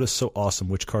makes the Lotus so awesome?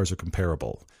 Which cars are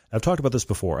comparable? I've talked about this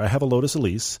before. I have a Lotus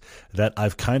Elise that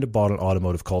I've kind of bought an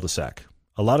automotive cul-de-sac.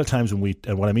 A lot of times when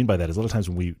and what I mean by that is a lot of times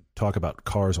when we talk about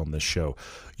cars on this show,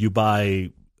 you buy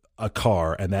a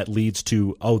car and that leads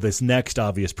to, this next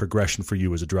obvious progression for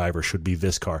you as a driver should be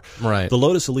this car. Right. The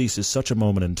Lotus Elise is such a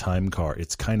moment in time car.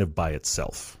 It's kind of by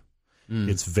itself.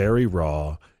 It's very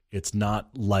raw. It's not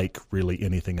like really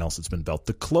anything else that's been built.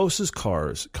 The closest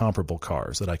cars, comparable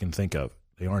cars that I can think of,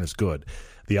 they aren't as good.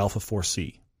 The Alpha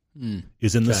 4C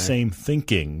is in the same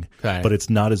thinking, but it's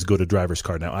not as good a driver's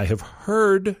car. Now, I have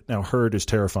heard, heard is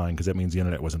terrifying because that means the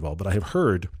internet was involved, but I have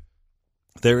heard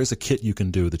there is a kit you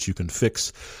can do that you can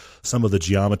fix some of the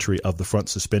geometry of the front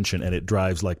suspension, and it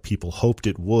drives like people hoped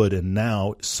it would, and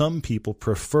now some people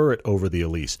prefer it over the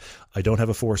Elise. I don't have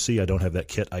a 4C. I don't have that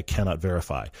kit. I cannot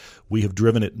verify. We have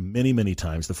driven it many, many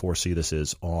times, the 4C this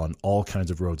is, on all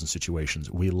kinds of roads and situations.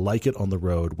 We like it on the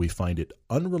road. We find it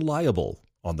unreliable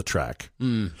on the track.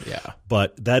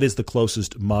 But that is the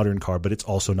closest modern car, but it's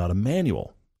also not a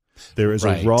manual. There is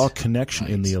a raw connection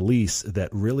in the Elise that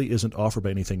really isn't offered by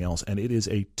anything else, and it is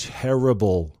a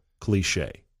terrible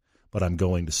cliche. But I'm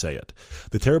going to say it.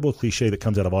 The terrible cliche that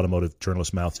comes out of automotive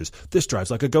journalists' mouths is, this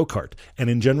drives like a go-kart. And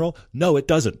in general, no, it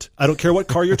doesn't. I don't care what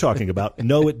car you're talking about.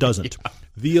 No, it doesn't.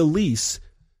 The Elise,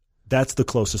 that's the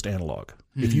closest analog.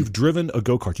 If you've driven a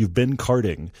go-kart, you've been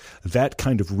karting, that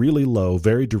kind of really low,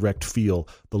 very direct feel,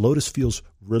 the Lotus feels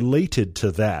related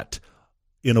to that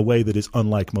in a way that is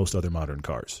unlike most other modern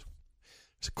cars.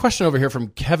 There's a question over here from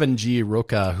Kevin G.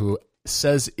 Roca, who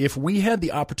says, if we had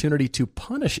the opportunity to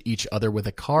punish each other with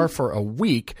a car for a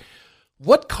week,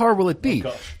 what car will it be?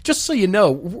 Just so you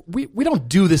know, we don't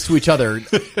do this to each other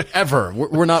ever.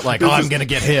 We're not like, I'm going to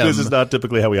get him. This is not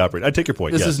typically how we operate. I take your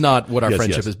point. This is not what our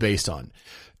friendship is based on.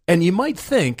 And you might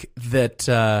think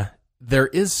that there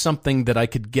is something that I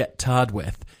could get Todd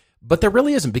with, but there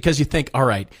really isn't, because you think, all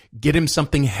right, get him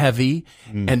something heavy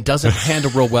and doesn't handle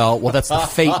real well. Well, that's the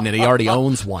Phaeton, and he already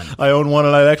owns one. I own one,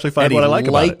 and I actually find what I like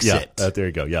about it. Yeah, there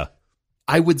you go. Yeah,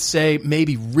 I would say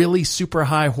maybe really super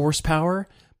high horsepower,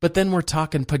 but then we're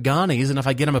talking Paganis, and if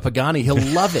I get him a Pagani, he'll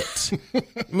love it.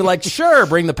 I'm like, sure,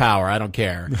 bring the power. I don't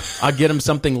care. I'll get him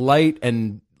something light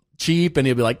and cheap, and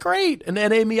he'll be like, great, an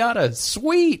NA Miata,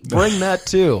 sweet, bring that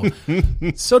too.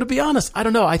 So to be honest, I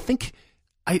don't know. I think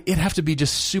it'd have to be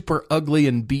just super ugly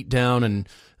and beat down, and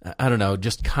I don't know,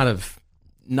 just kind of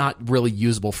not really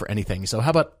usable for anything. So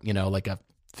how about, like a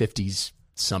 50s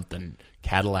something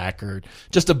Cadillac, or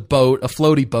just a boat, a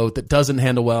floaty boat that doesn't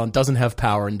handle well and doesn't have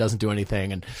power and doesn't do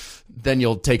anything, and then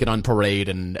you'll take it on parade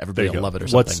and everybody will love it or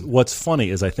something. What's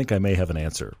funny is I think I may have an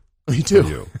answer. You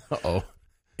do? Uh-oh.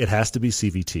 It has to be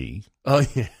CVT. Oh,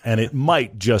 yeah. And it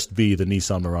might just be the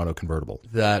Nissan Murano convertible.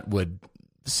 That would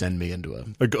send me into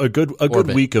a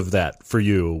good week of that for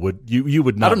you. You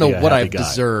would not. I don't know be a what happy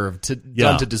I've guy.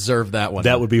 done to deserve that one.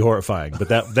 That would be horrifying, but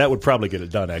that would probably get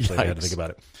it done. Actually, I had to think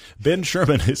about it. Ben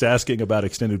Sherman is asking about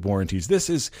extended warranties. This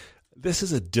is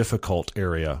a difficult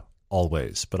area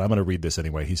always, but I'm going to read this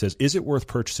anyway. He says, "Is it worth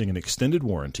purchasing an extended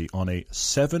warranty on a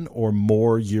 7 or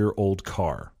more year old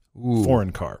car,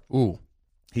 foreign car?" Ooh.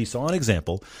 He saw an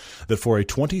example that for a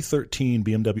 2013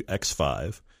 BMW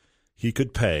X5, he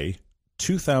could pay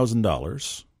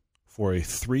 $2,000 for a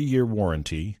 3-year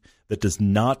warranty that does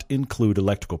not include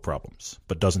electrical problems,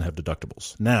 but doesn't have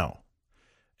deductibles. Now,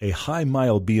 a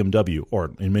high-mile BMW,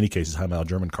 or in many cases high-mile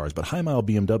German cars, but high-mile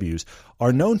BMWs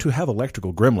are known to have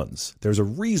electrical gremlins. There's a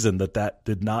reason that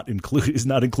is not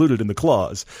included in the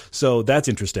clause. So that's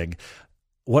interesting.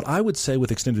 What I would say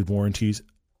with extended warranties,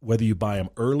 whether you buy them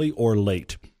early or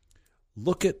late,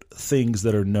 look at things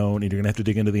that are known, and you're going to have to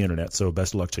dig into the internet, so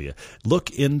best of luck to you.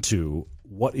 Look into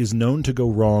what is known to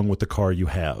go wrong with the car you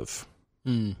have.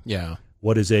 Yeah.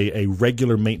 What is a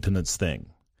regular maintenance thing,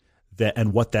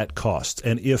 and what that costs.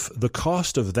 And if the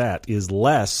cost of that is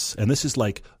less, and this is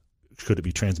like, could it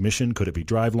be transmission? Could it be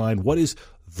driveline? What is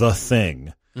the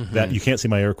thing that, you can't see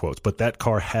my air quotes, but that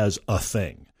car has a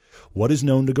thing? What is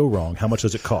known to go wrong? How much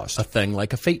does it cost? A thing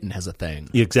like a Phaeton has a thing.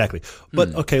 Exactly.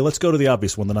 But, okay, let's go to the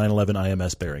obvious one, the 911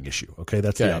 IMS bearing issue. Okay,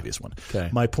 that's the obvious one. Okay.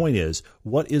 My point is,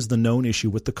 what is the known issue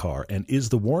with the car, and is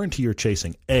the warranty you're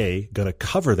chasing, A, going to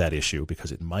cover that issue?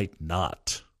 Because it might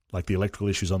not, like the electrical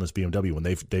issues on this BMW when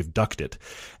they've ducked it.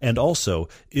 And also,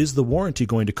 is the warranty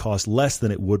going to cost less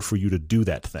than it would for you to do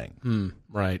that thing?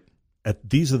 Right.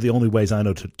 These are the only ways I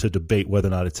know to debate whether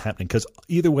or not it's happening, because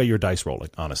either way you're dice rolling,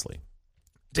 honestly.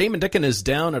 Damon Dickin is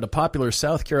down at a popular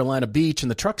South Carolina beach,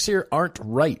 and the trucks here aren't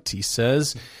right, he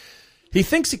says. He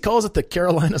thinks he calls it the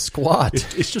Carolina squat.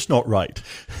 It's just not right.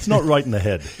 It's not right in the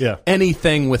head. Yeah.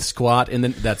 Anything with squat, and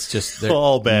then that's just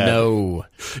all bad. No.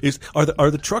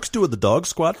 Are the trucks doing the dog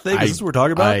squat thing? Is this what we're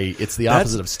talking about? It's the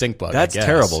opposite of stink bug. That's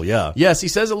terrible. Yeah. Yes, he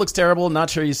says it looks terrible. Not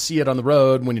sure you see it on the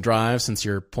road when you drive, since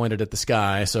you're pointed at the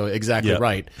sky. So exactly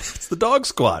right. It's the dog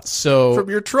squat. So from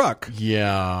your truck.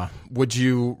 Yeah. Would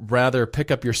you rather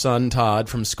pick up your son Todd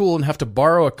from school and have to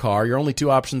borrow a car? Your only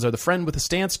two options are the friend with a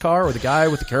stance car or the guy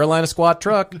with the Carolina squat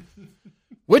truck.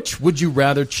 Which would you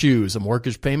rather choose, a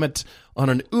mortgage payment on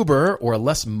an Uber or a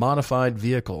less modified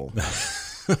vehicle?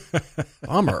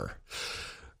 Bummer.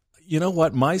 You know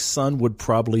what? My son would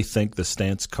probably think the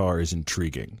Stance car is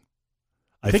intriguing.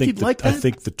 I Think he'd like that? I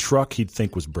think the truck he'd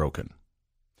think was broken.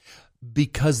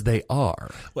 Because they are.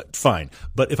 Well, fine.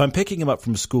 But if I'm picking him up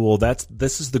from school,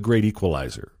 this is the great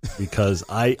equalizer. Because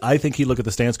I think he'd look at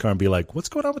the Stance car and be like, what's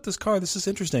going on with this car? This is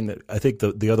interesting. I think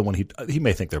the other one, he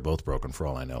may think they're both broken for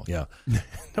all I know. Yeah.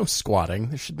 No squatting.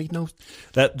 There should be no...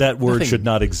 That word should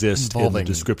not exist in the involving-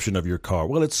 description of your car.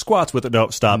 Well, it squats with it. No,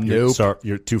 stop. Nope.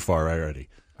 You're too far already.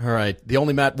 All right. The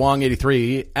only Matt Wong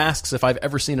 83 asks if I've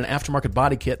ever seen an aftermarket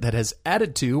body kit that has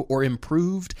added to or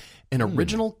improved an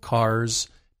original car's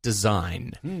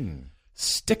design.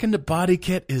 Sticking to body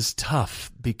kit is tough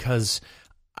because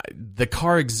the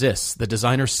car exists. The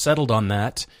designer settled on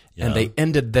that, and they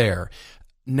ended there.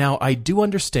 Now, I do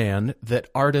understand that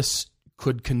artists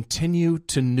could continue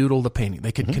to noodle the painting.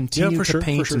 They could continue to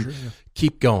paint and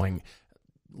keep going.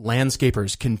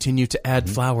 Landscapers continue to add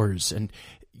flowers, and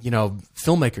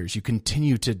filmmakers, you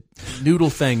continue to noodle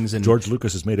things. And George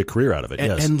Lucas has made a career out of it,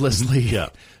 yes. Endlessly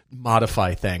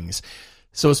modify things.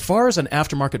 So as far as an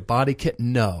aftermarket body kit,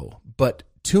 no. But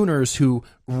tuners who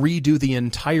redo the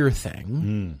entire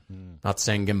thing, not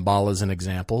saying Gimbal is an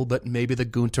example, but maybe the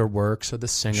Gunter Works or the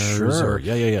Singers or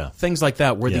things like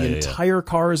that, where the entire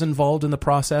car is involved in the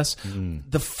process.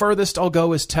 The furthest I'll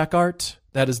go is tech art.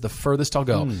 That is the furthest I'll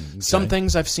go. Some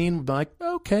things I've seen, like,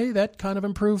 okay, that kind of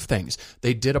improved things.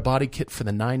 They did a body kit for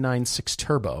the 996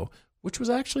 Turbo, which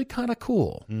was actually kind of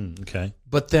cool. Okay.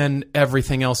 But then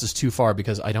everything else is too far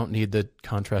because I don't need the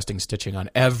contrasting stitching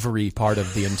on every part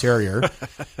of the interior.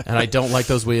 And I don't like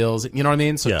those wheels. You know what I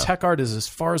mean? So tech art is as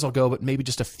far as I'll go, but maybe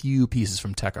just a few pieces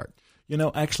from tech art.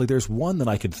 Actually, there's one that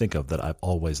I can think of that I've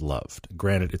always loved.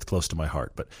 Granted, it's close to my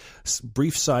heart, but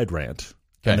brief side rant,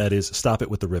 and that is stop it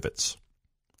with the rivets.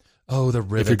 Oh, the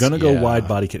rivets. If you're going to go wide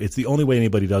body kit, it's the only way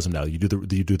anybody does them now. You do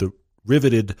the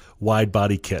riveted wide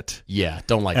body kit. Yeah,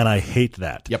 don't like it. And I hate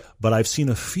that. Yep. But I've seen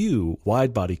a few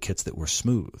wide body kits that were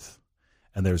smooth.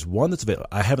 And there's one that's available.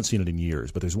 I haven't seen it in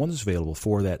years, but there's one that's available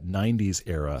for that 90s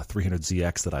era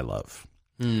 300ZX that I love.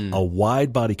 A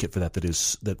wide body kit for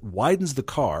that widens the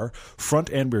car, front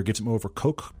and rear, gives it more of a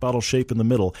Coke bottle shape in the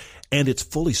middle, and it's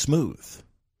fully smooth.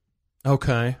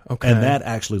 Okay. And that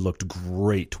actually looked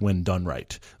great when done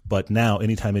right. But now,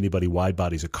 anytime anybody wide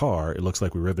bodies a car, it looks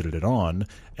like we riveted it on,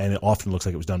 and it often looks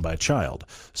like it was done by a child.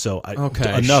 So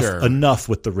enough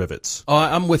with the rivets. Oh,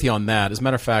 I'm with you on that. As a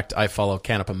matter of fact, I follow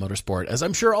Canepa Motorsport, as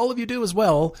I'm sure all of you do as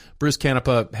well. Bruce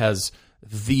Canepa has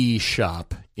the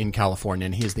shop in California,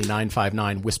 and he is the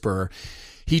 959 Whisperer.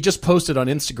 He just posted on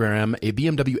Instagram a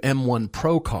BMW M1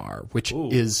 Pro car, which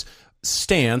is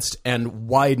stanced and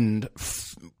widened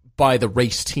by the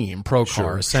race team, Pro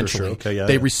Car, essentially. Okay,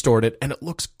 they restored it, and it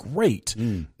looks great.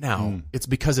 Now, it's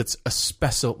because it's a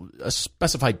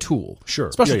specified tool.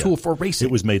 Special tool for racing.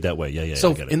 It was made that way. Yeah. So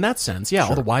I get it. in that sense,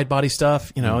 all the wide body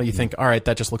stuff, you think, all right,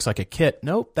 that just looks like a kit.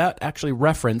 Nope, that actually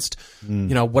referenced,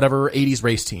 whatever 80s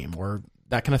race team or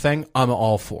that kind of thing. I'm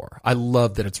all for. I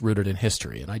love that it's rooted in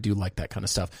history, and I do like that kind of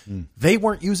stuff. They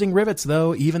weren't using rivets,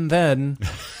 though, even then.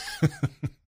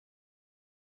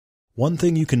 One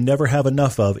thing you can never have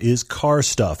enough of is car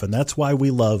stuff, and that's why we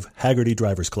love Haggerty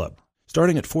Drivers Club.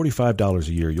 Starting at $45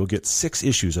 a year, you'll get 6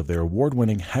 issues of their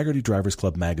award-winning Haggerty Drivers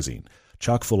Club magazine,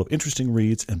 chock full of interesting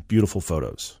reads and beautiful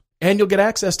photos. And you'll get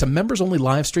access to members-only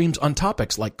live streams on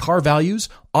topics like car values,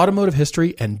 automotive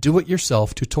history, and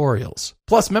do-it-yourself tutorials.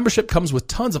 Plus, membership comes with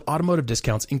tons of automotive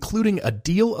discounts, including a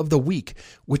deal of the week,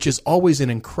 which is always an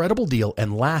incredible deal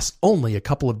and lasts only a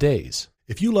couple of days.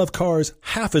 If you love cars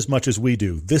half as much as we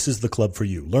do, this is the club for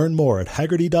you. Learn more at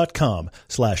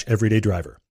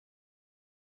haggerty.com/everydaydriver.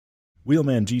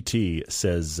 Wheelman GT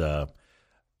says,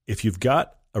 if you've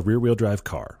got a rear-wheel drive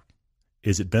car,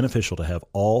 is it beneficial to have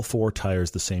all 4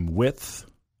 tires the same width,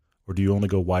 or do you only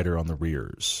go wider on the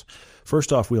rears?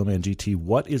 First off, Wheelman GT,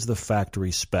 what is the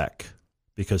factory spec?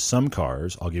 Because some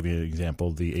cars, I'll give you an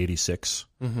example, the 86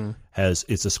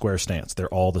 it's a square stance. They're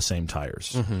all the same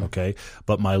tires, okay?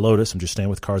 But my Lotus, I'm just staying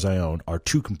with cars I own, are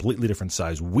 2 completely different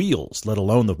size wheels, let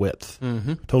alone the width.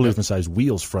 Totally different size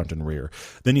wheels, front and rear.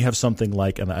 Then you have something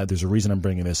like, and there's a reason I'm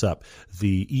bringing this up,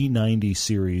 the E90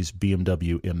 series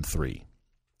BMW M3.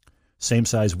 Same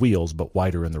size wheels, but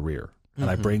wider in the rear. And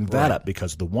I bring that up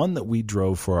because the one that we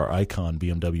drove for our Icon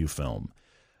BMW film,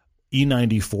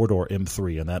 E90 4-door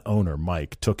M3, and that owner,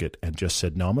 Mike, took it and just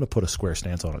said, no, I'm going to put a square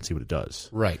stance on it and see what it does.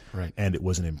 Right. And it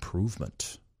was an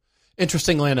improvement.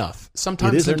 Interestingly enough,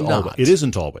 sometimes they're not. It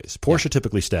isn't always. Porsche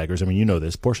typically staggers. I mean, you know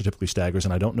this. Porsche typically staggers,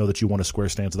 and I don't know that you want to square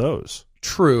stance those.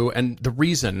 True, and the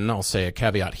reason, I'll say a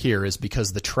caveat here, is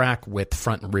because the track width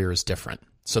front and rear is different.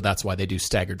 So that's why they do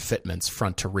staggered fitments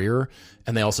front to rear,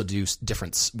 and they also do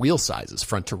different wheel sizes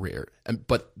front to rear.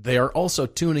 But they are also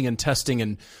tuning and testing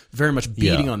and very much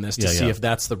beating on this to see if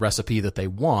that's the recipe that they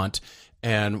want,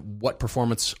 and what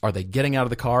performance are they getting out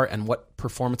of the car, and what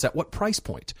performance at what price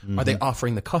point are they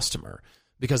offering the customer.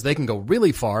 Because they can go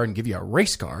really far and give you a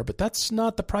race car, but that's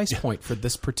not the price point for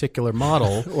this particular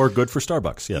model. Or good for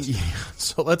Starbucks, yes. Yeah.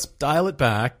 So let's dial it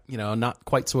back, not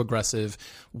quite so aggressive.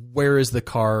 Where is the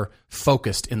car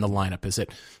focused in the lineup? Is it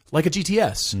like a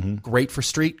GTS? Great for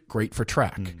street, great for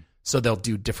track. So they'll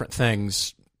do different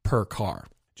things per car.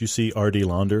 Do you see R.D.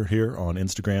 Launder here on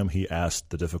Instagram? He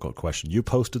asked the difficult question. You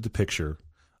posted the picture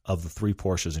of the 3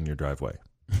 Porsches in your driveway.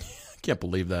 Can't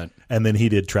believe that. And then he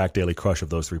did track daily crush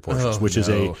of those 3 Porsches, which is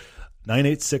a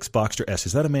 986 Boxster S.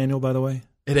 Is that a manual, by the way?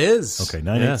 It is. Okay,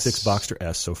 986 Boxster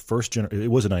S. So first gen. It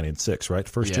was a 986, right?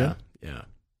 First gen? Yeah.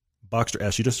 Boxster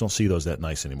S, you just don't see those that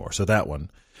nice anymore. So that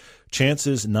one.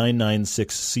 Chance's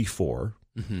 996 C4,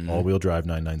 all-wheel drive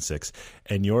 996,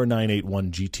 and your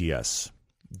 981 GTS,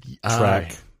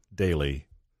 track daily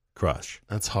crush.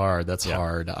 That's hard. That's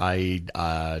hard.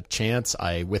 Chance,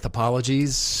 with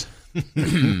apologies...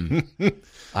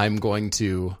 I'm going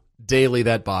to daily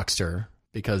that Boxster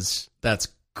because that's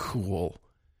cool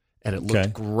and it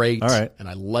looked great. All right. And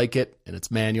I like it and it's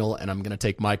manual and I'm going to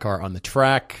take my car on the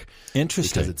track.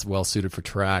 Interesting. Because it's well suited for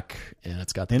track and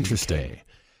it's got the PDK.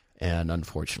 And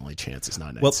unfortunately, Chance is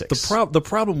 996. Well, the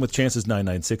problem with Chance's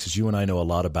 996 is you and I know a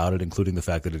lot about it, including the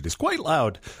fact that it is quite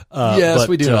loud. Yes,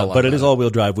 we do know a lot But it about is all-wheel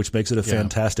drive, which makes it a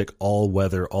fantastic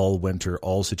all-weather, all-winter,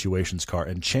 all-situations car.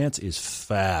 And Chance is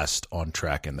fast on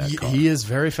track in that car. He is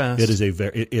very fast. It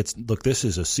is look, this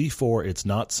is a C4. It's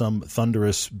not some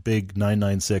thunderous big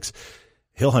 996.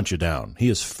 He'll hunt you down. He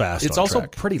is fast. It's on also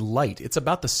track. pretty light. It's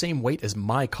about the same weight as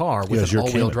my car with an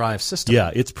all-wheel drive system.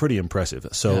 Yeah, it's pretty impressive.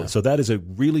 So that is a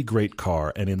really great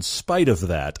car. And in spite of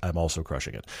that, I'm also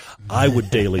crushing it. I would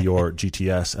daily your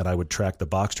GTS, and I would track the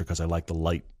Boxster because I like the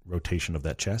light rotation of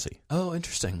that chassis. Oh,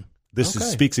 interesting. This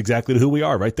speaks exactly to who we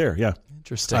are right there. Yeah.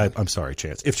 Interesting. I'm sorry,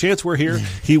 Chance. If Chance were here,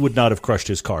 he would not have crushed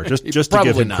his car. Just to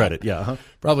give him credit. Yeah.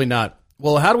 Probably not.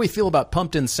 Well, how do we feel about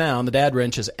pumped-in sound? The Dad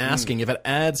Wrench is asking if it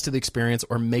adds to the experience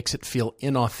or makes it feel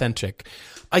inauthentic.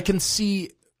 I can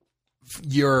see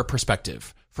your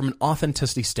perspective from an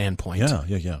authenticity standpoint.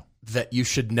 Yeah. That you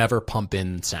should never pump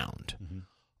in sound.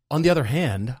 On the other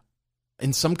hand,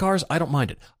 in some cars, I don't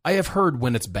mind it. I have heard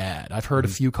when it's bad. I've heard a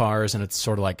few cars, and it's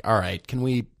sort of like, all right, can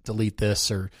we delete this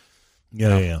or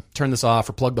turn this off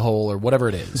or plug the hole or whatever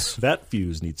it is. That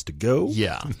fuse needs to go.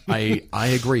 Yeah, I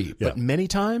agree. But many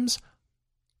times...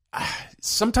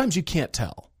 sometimes you can't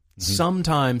tell.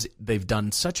 Sometimes they've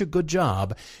done such a good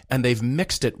job and they've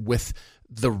mixed it with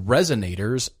the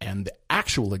resonators and the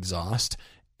actual exhaust,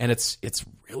 and it's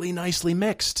really nicely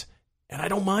mixed. And I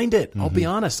don't mind it. I'll be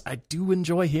honest. I do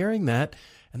enjoy hearing that,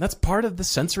 and that's part of the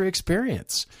sensory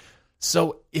experience.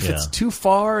 So if it's too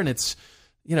far and it's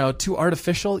too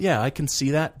artificial, I can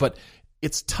see that. But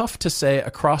it's tough to say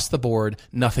across the board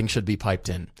nothing should be piped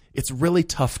in. It's really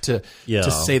tough to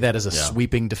say that as a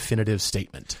sweeping, definitive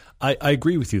statement. I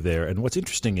agree with you there. And what's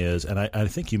interesting is, and I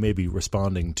think you may be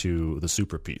responding to the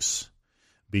super piece,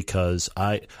 because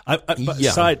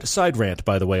side rant,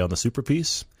 by the way, on the super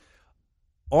piece.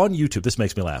 On YouTube, this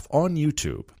makes me laugh. On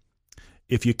YouTube,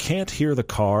 if you can't hear the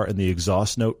car and the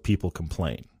exhaust note, people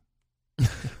complain.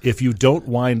 If you don't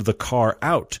wind the car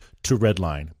out to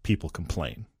redline, people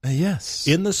complain. Yes.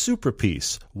 In the super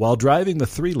piece, while driving the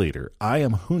 3-liter, I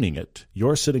am hooning it.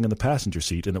 You're sitting in the passenger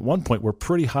seat, and at one point we're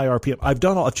pretty high RPM.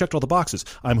 I've checked all the boxes.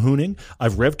 I'm hooning.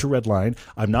 I've revved to redline.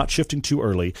 I'm not shifting too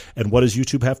early. And what does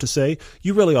YouTube have to say?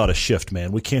 You really ought to shift,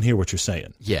 man. We can't hear what you're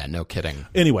saying. Yeah, no kidding.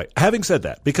 Anyway, having said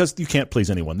that, because you can't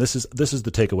please anyone, this is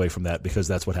the takeaway from that, because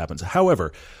that's what happens.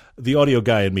 However, the audio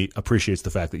guy in me appreciates the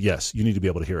fact that yes, you need to be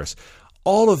able to hear us.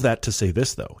 All of that to say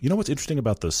this, though. You know what's interesting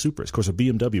about the Supras? Of course, a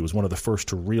BMW was one of the first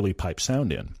to really pipe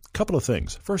sound in. A couple of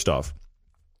things. First off,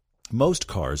 most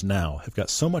cars now have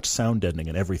got so much sound deadening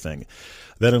and everything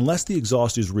that unless the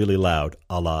exhaust is really loud,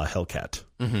 a la Hellcat,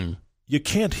 you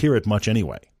can't hear it much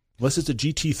anyway. Unless it's a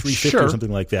GT350 or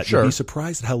something like that. You'd be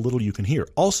surprised at how little you can hear.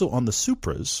 Also, on the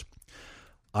Supras,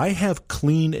 I have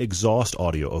clean exhaust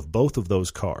audio of both of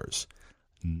those cars.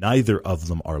 Neither of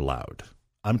them are loud.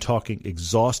 I'm talking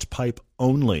exhaust pipe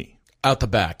only. Out the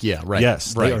back, yeah, right.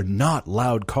 Yes, right. They are not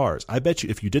loud cars. I bet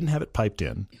you if you didn't have it piped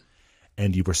in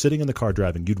and you were sitting in the car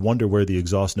driving, you'd wonder where the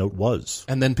exhaust note was.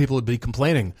 And then people would be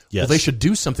complaining, Yes. well, they should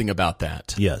do something about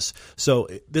that. Yes. So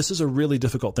this is a really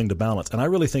difficult thing to balance. And I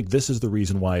really think this is the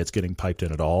reason why it's getting piped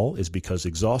in at all, is because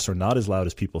exhausts are not as loud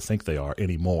as people think they are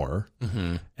anymore.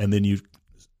 Mm-hmm. And then you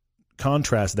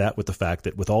contrast that with the fact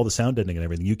that with all the sound deadening and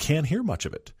everything, you can't hear much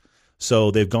of it.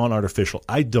 So they've gone artificial.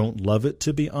 I don't love it,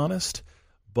 to be honest.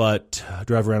 But I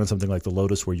drive around in something like the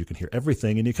Lotus where you can hear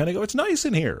everything and you kind of go, it's nice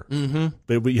in here. Mm-hmm.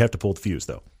 But you have to pull the fuse,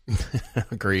 though.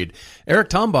 Agreed. Eric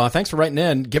Tombaugh, thanks for writing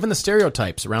in. Given the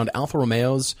stereotypes around Alfa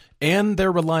Romeos and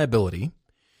their reliability,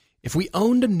 if we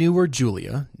owned a newer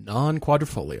Giulia,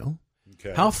 non-quadrifoglio,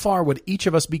 how far would each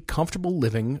of us be comfortable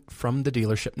living from the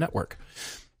dealership network?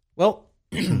 Well,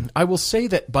 I will say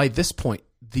that by this point,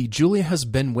 the Giulia has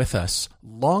been with us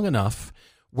long enough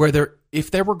where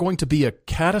if there were going to be a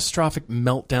catastrophic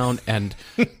meltdown and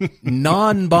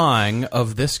non-buying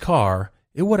of this car,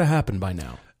 it would have happened by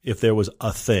now. If there was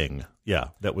a thing,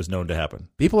 that was known to happen.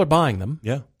 People are buying them.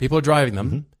 Yeah. People are driving them.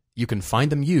 Mm-hmm. You can find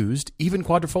them used, even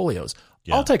quadrifolios.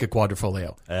 Yeah. I'll take a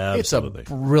quadrifolio. Absolutely.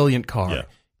 It's a brilliant car.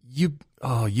 Yeah.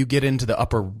 You get into the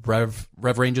upper rev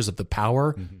ranges of the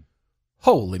power. Mm-hmm.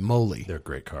 Holy moly. They're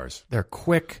great cars. They're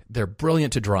quick. They're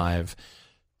brilliant to drive.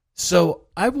 So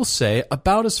I will say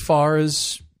about as far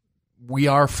as we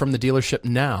are from the dealership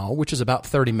now, which is about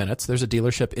 30 minutes. There's a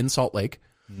dealership in Salt Lake.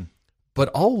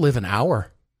 But I'll live an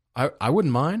hour. I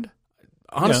wouldn't mind.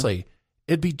 Honestly,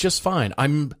 it'd be just fine.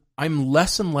 I'm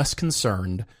less and less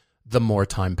concerned the more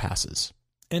time passes.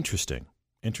 Interesting.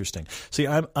 See,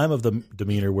 I'm of the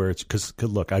demeanor where it's because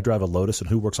look, I drive a Lotus, and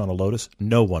who works on a Lotus?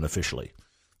 No one officially.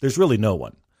 There's really no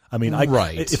one. I mean,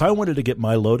 if I wanted to get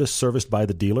my Lotus serviced by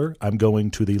the dealer, I'm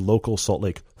going to the local Salt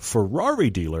Lake Ferrari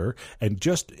dealer, and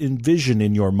just envision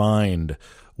in your mind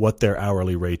what their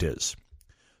hourly rate is.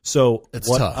 So it's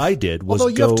what tough. I did was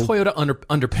although you have Toyota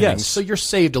underpinnings, so you're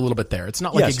saved a little bit there. It's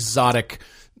not like exotic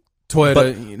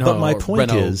Toyota. But my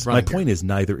point is,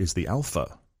 neither is the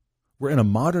Alfa. We're in a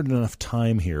modern enough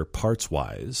time here,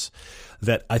 parts-wise,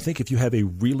 that I think if you have a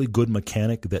really good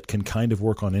mechanic that can kind of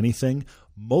work on anything,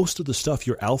 most of the stuff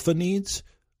your Alfa needs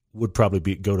would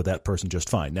probably go to that person just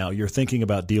fine. Now, you're thinking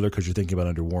about dealer because you're thinking about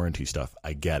under warranty stuff.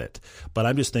 I get it. But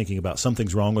I'm just thinking about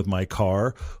something's wrong with my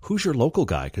car. Who's your local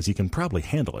guy? Because he can probably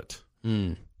handle it.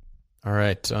 All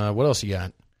right. What else you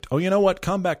got? Oh, you know what?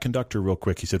 Combat Conductor, real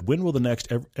quick. He said, when will the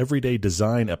next Everyday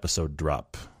Design episode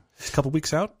drop? It's a couple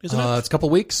weeks out, isn't it? It's a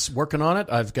couple weeks, working on it.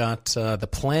 I've got the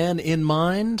plan in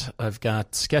mind. I've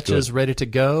got sketches ready to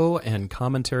go and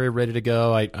commentary ready to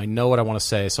go. I know what I want to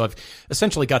say, so I've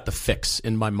essentially got the fix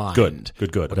in my mind. Good.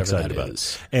 I'm excited about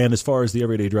it. And as far as the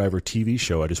Everyday Driver TV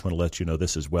show, I just want to let you know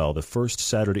this as well. The first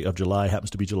Saturday of July happens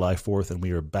to be July 4th, and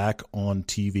we are back on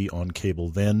TV on cable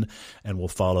then, and we'll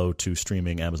follow to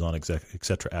streaming, Amazon, et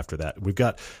cetera, after that. We've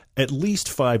got at least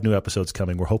 5 new episodes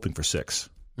coming. We're hoping for 6.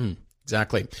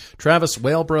 Exactly. Travis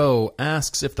Whalebro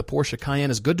asks if the Porsche Cayenne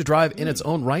is good to drive in its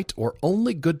own right or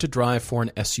only good to drive for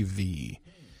an SUV.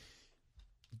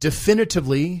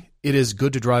 Definitively, it is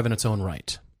good to drive in its own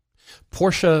right.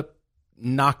 Porsche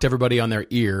knocked everybody on their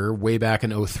ear way back in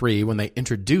 2003 when they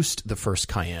introduced the first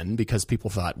Cayenne because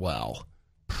people thought, well,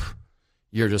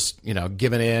 you're just,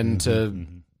 giving in to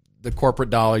the corporate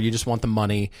dollar. You just want the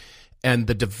money. And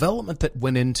the development that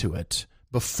went into it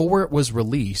before it was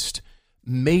released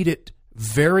made it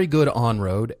very good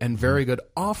on-road and very good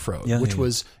off-road, which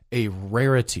was a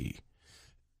rarity.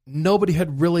 Nobody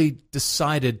had really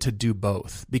decided to do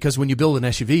both because when you build an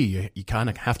SUV, you kind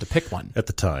of have to pick one. At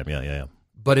the time, yeah.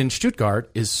 But in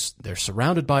Stuttgart, they're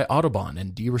surrounded by Autobahn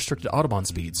and de-restricted Autobahn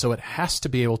speed, so it has to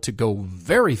be able to go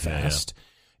very fast.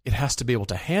 It has to be able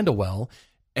to handle well.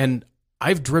 And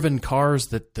I've driven cars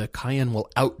that the Cayenne will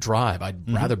outdrive.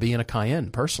 I'd rather be in a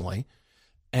Cayenne, personally.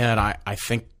 And I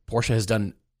think Porsche has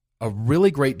done a really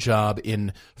great job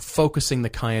in focusing the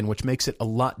Cayenne, which makes it a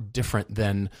lot different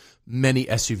than many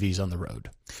SUVs on the road.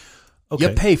 Okay.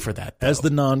 You pay for that, though. As the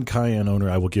non-Cayenne owner,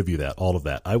 I will give you that, all of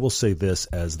that. I will say this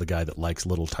as the guy that likes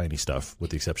little tiny stuff,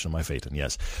 with the exception of my Phaeton,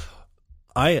 yes.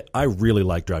 I really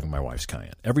like driving my wife's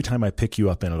Cayenne. Every time I pick you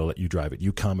up in it or let you drive it,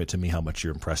 you comment to me how much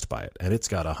you're impressed by it. And it's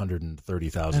got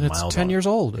 130,000 miles on it. And it's 10 years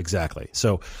old. Exactly.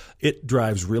 So it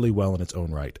drives really well in its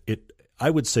own right. I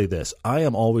would say this. I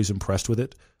am always impressed with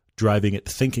it, driving it,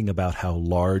 thinking about how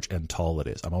large and tall it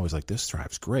is. I'm always like, this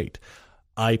drives great.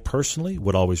 I personally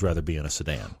would always rather be in a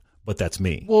sedan, but that's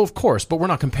me. Well, of course, but we're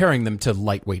not comparing them to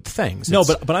lightweight things. No,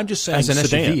 but I'm just saying as an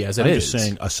sedan. SUV, as it I'm is. just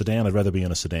saying a sedan, I'd rather be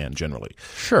in a sedan generally.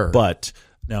 Sure. But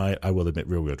now I will admit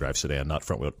rear-wheel drive sedan, not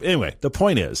front-wheel. Anyway, the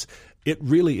point is, it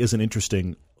really is an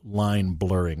interesting line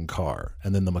blurring car.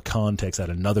 And then the Mecum takes that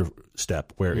another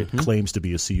step where it claims to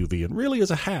be a CUV and really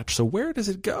is a hatch. So where does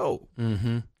it go?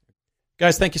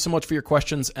 Guys, thank you so much for your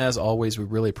questions. As always, we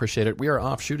really appreciate it. We are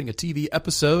off shooting a TV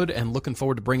episode and looking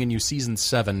forward to bringing you season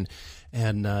 7.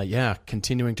 And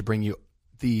continuing to bring you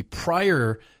the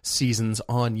prior seasons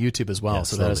on YouTube as well.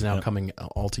 So that is now coming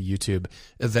all to YouTube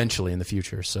eventually in the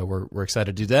future. So we're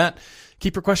excited to do that.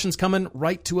 Keep your questions coming.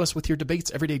 Write to us with your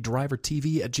debates,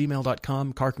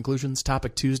 everydaydrivertv@gmail.com. Car Conclusions,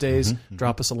 Topic Tuesdays.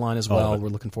 Drop us a line as well. We're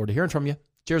looking forward to hearing from you.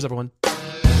 Cheers, everyone.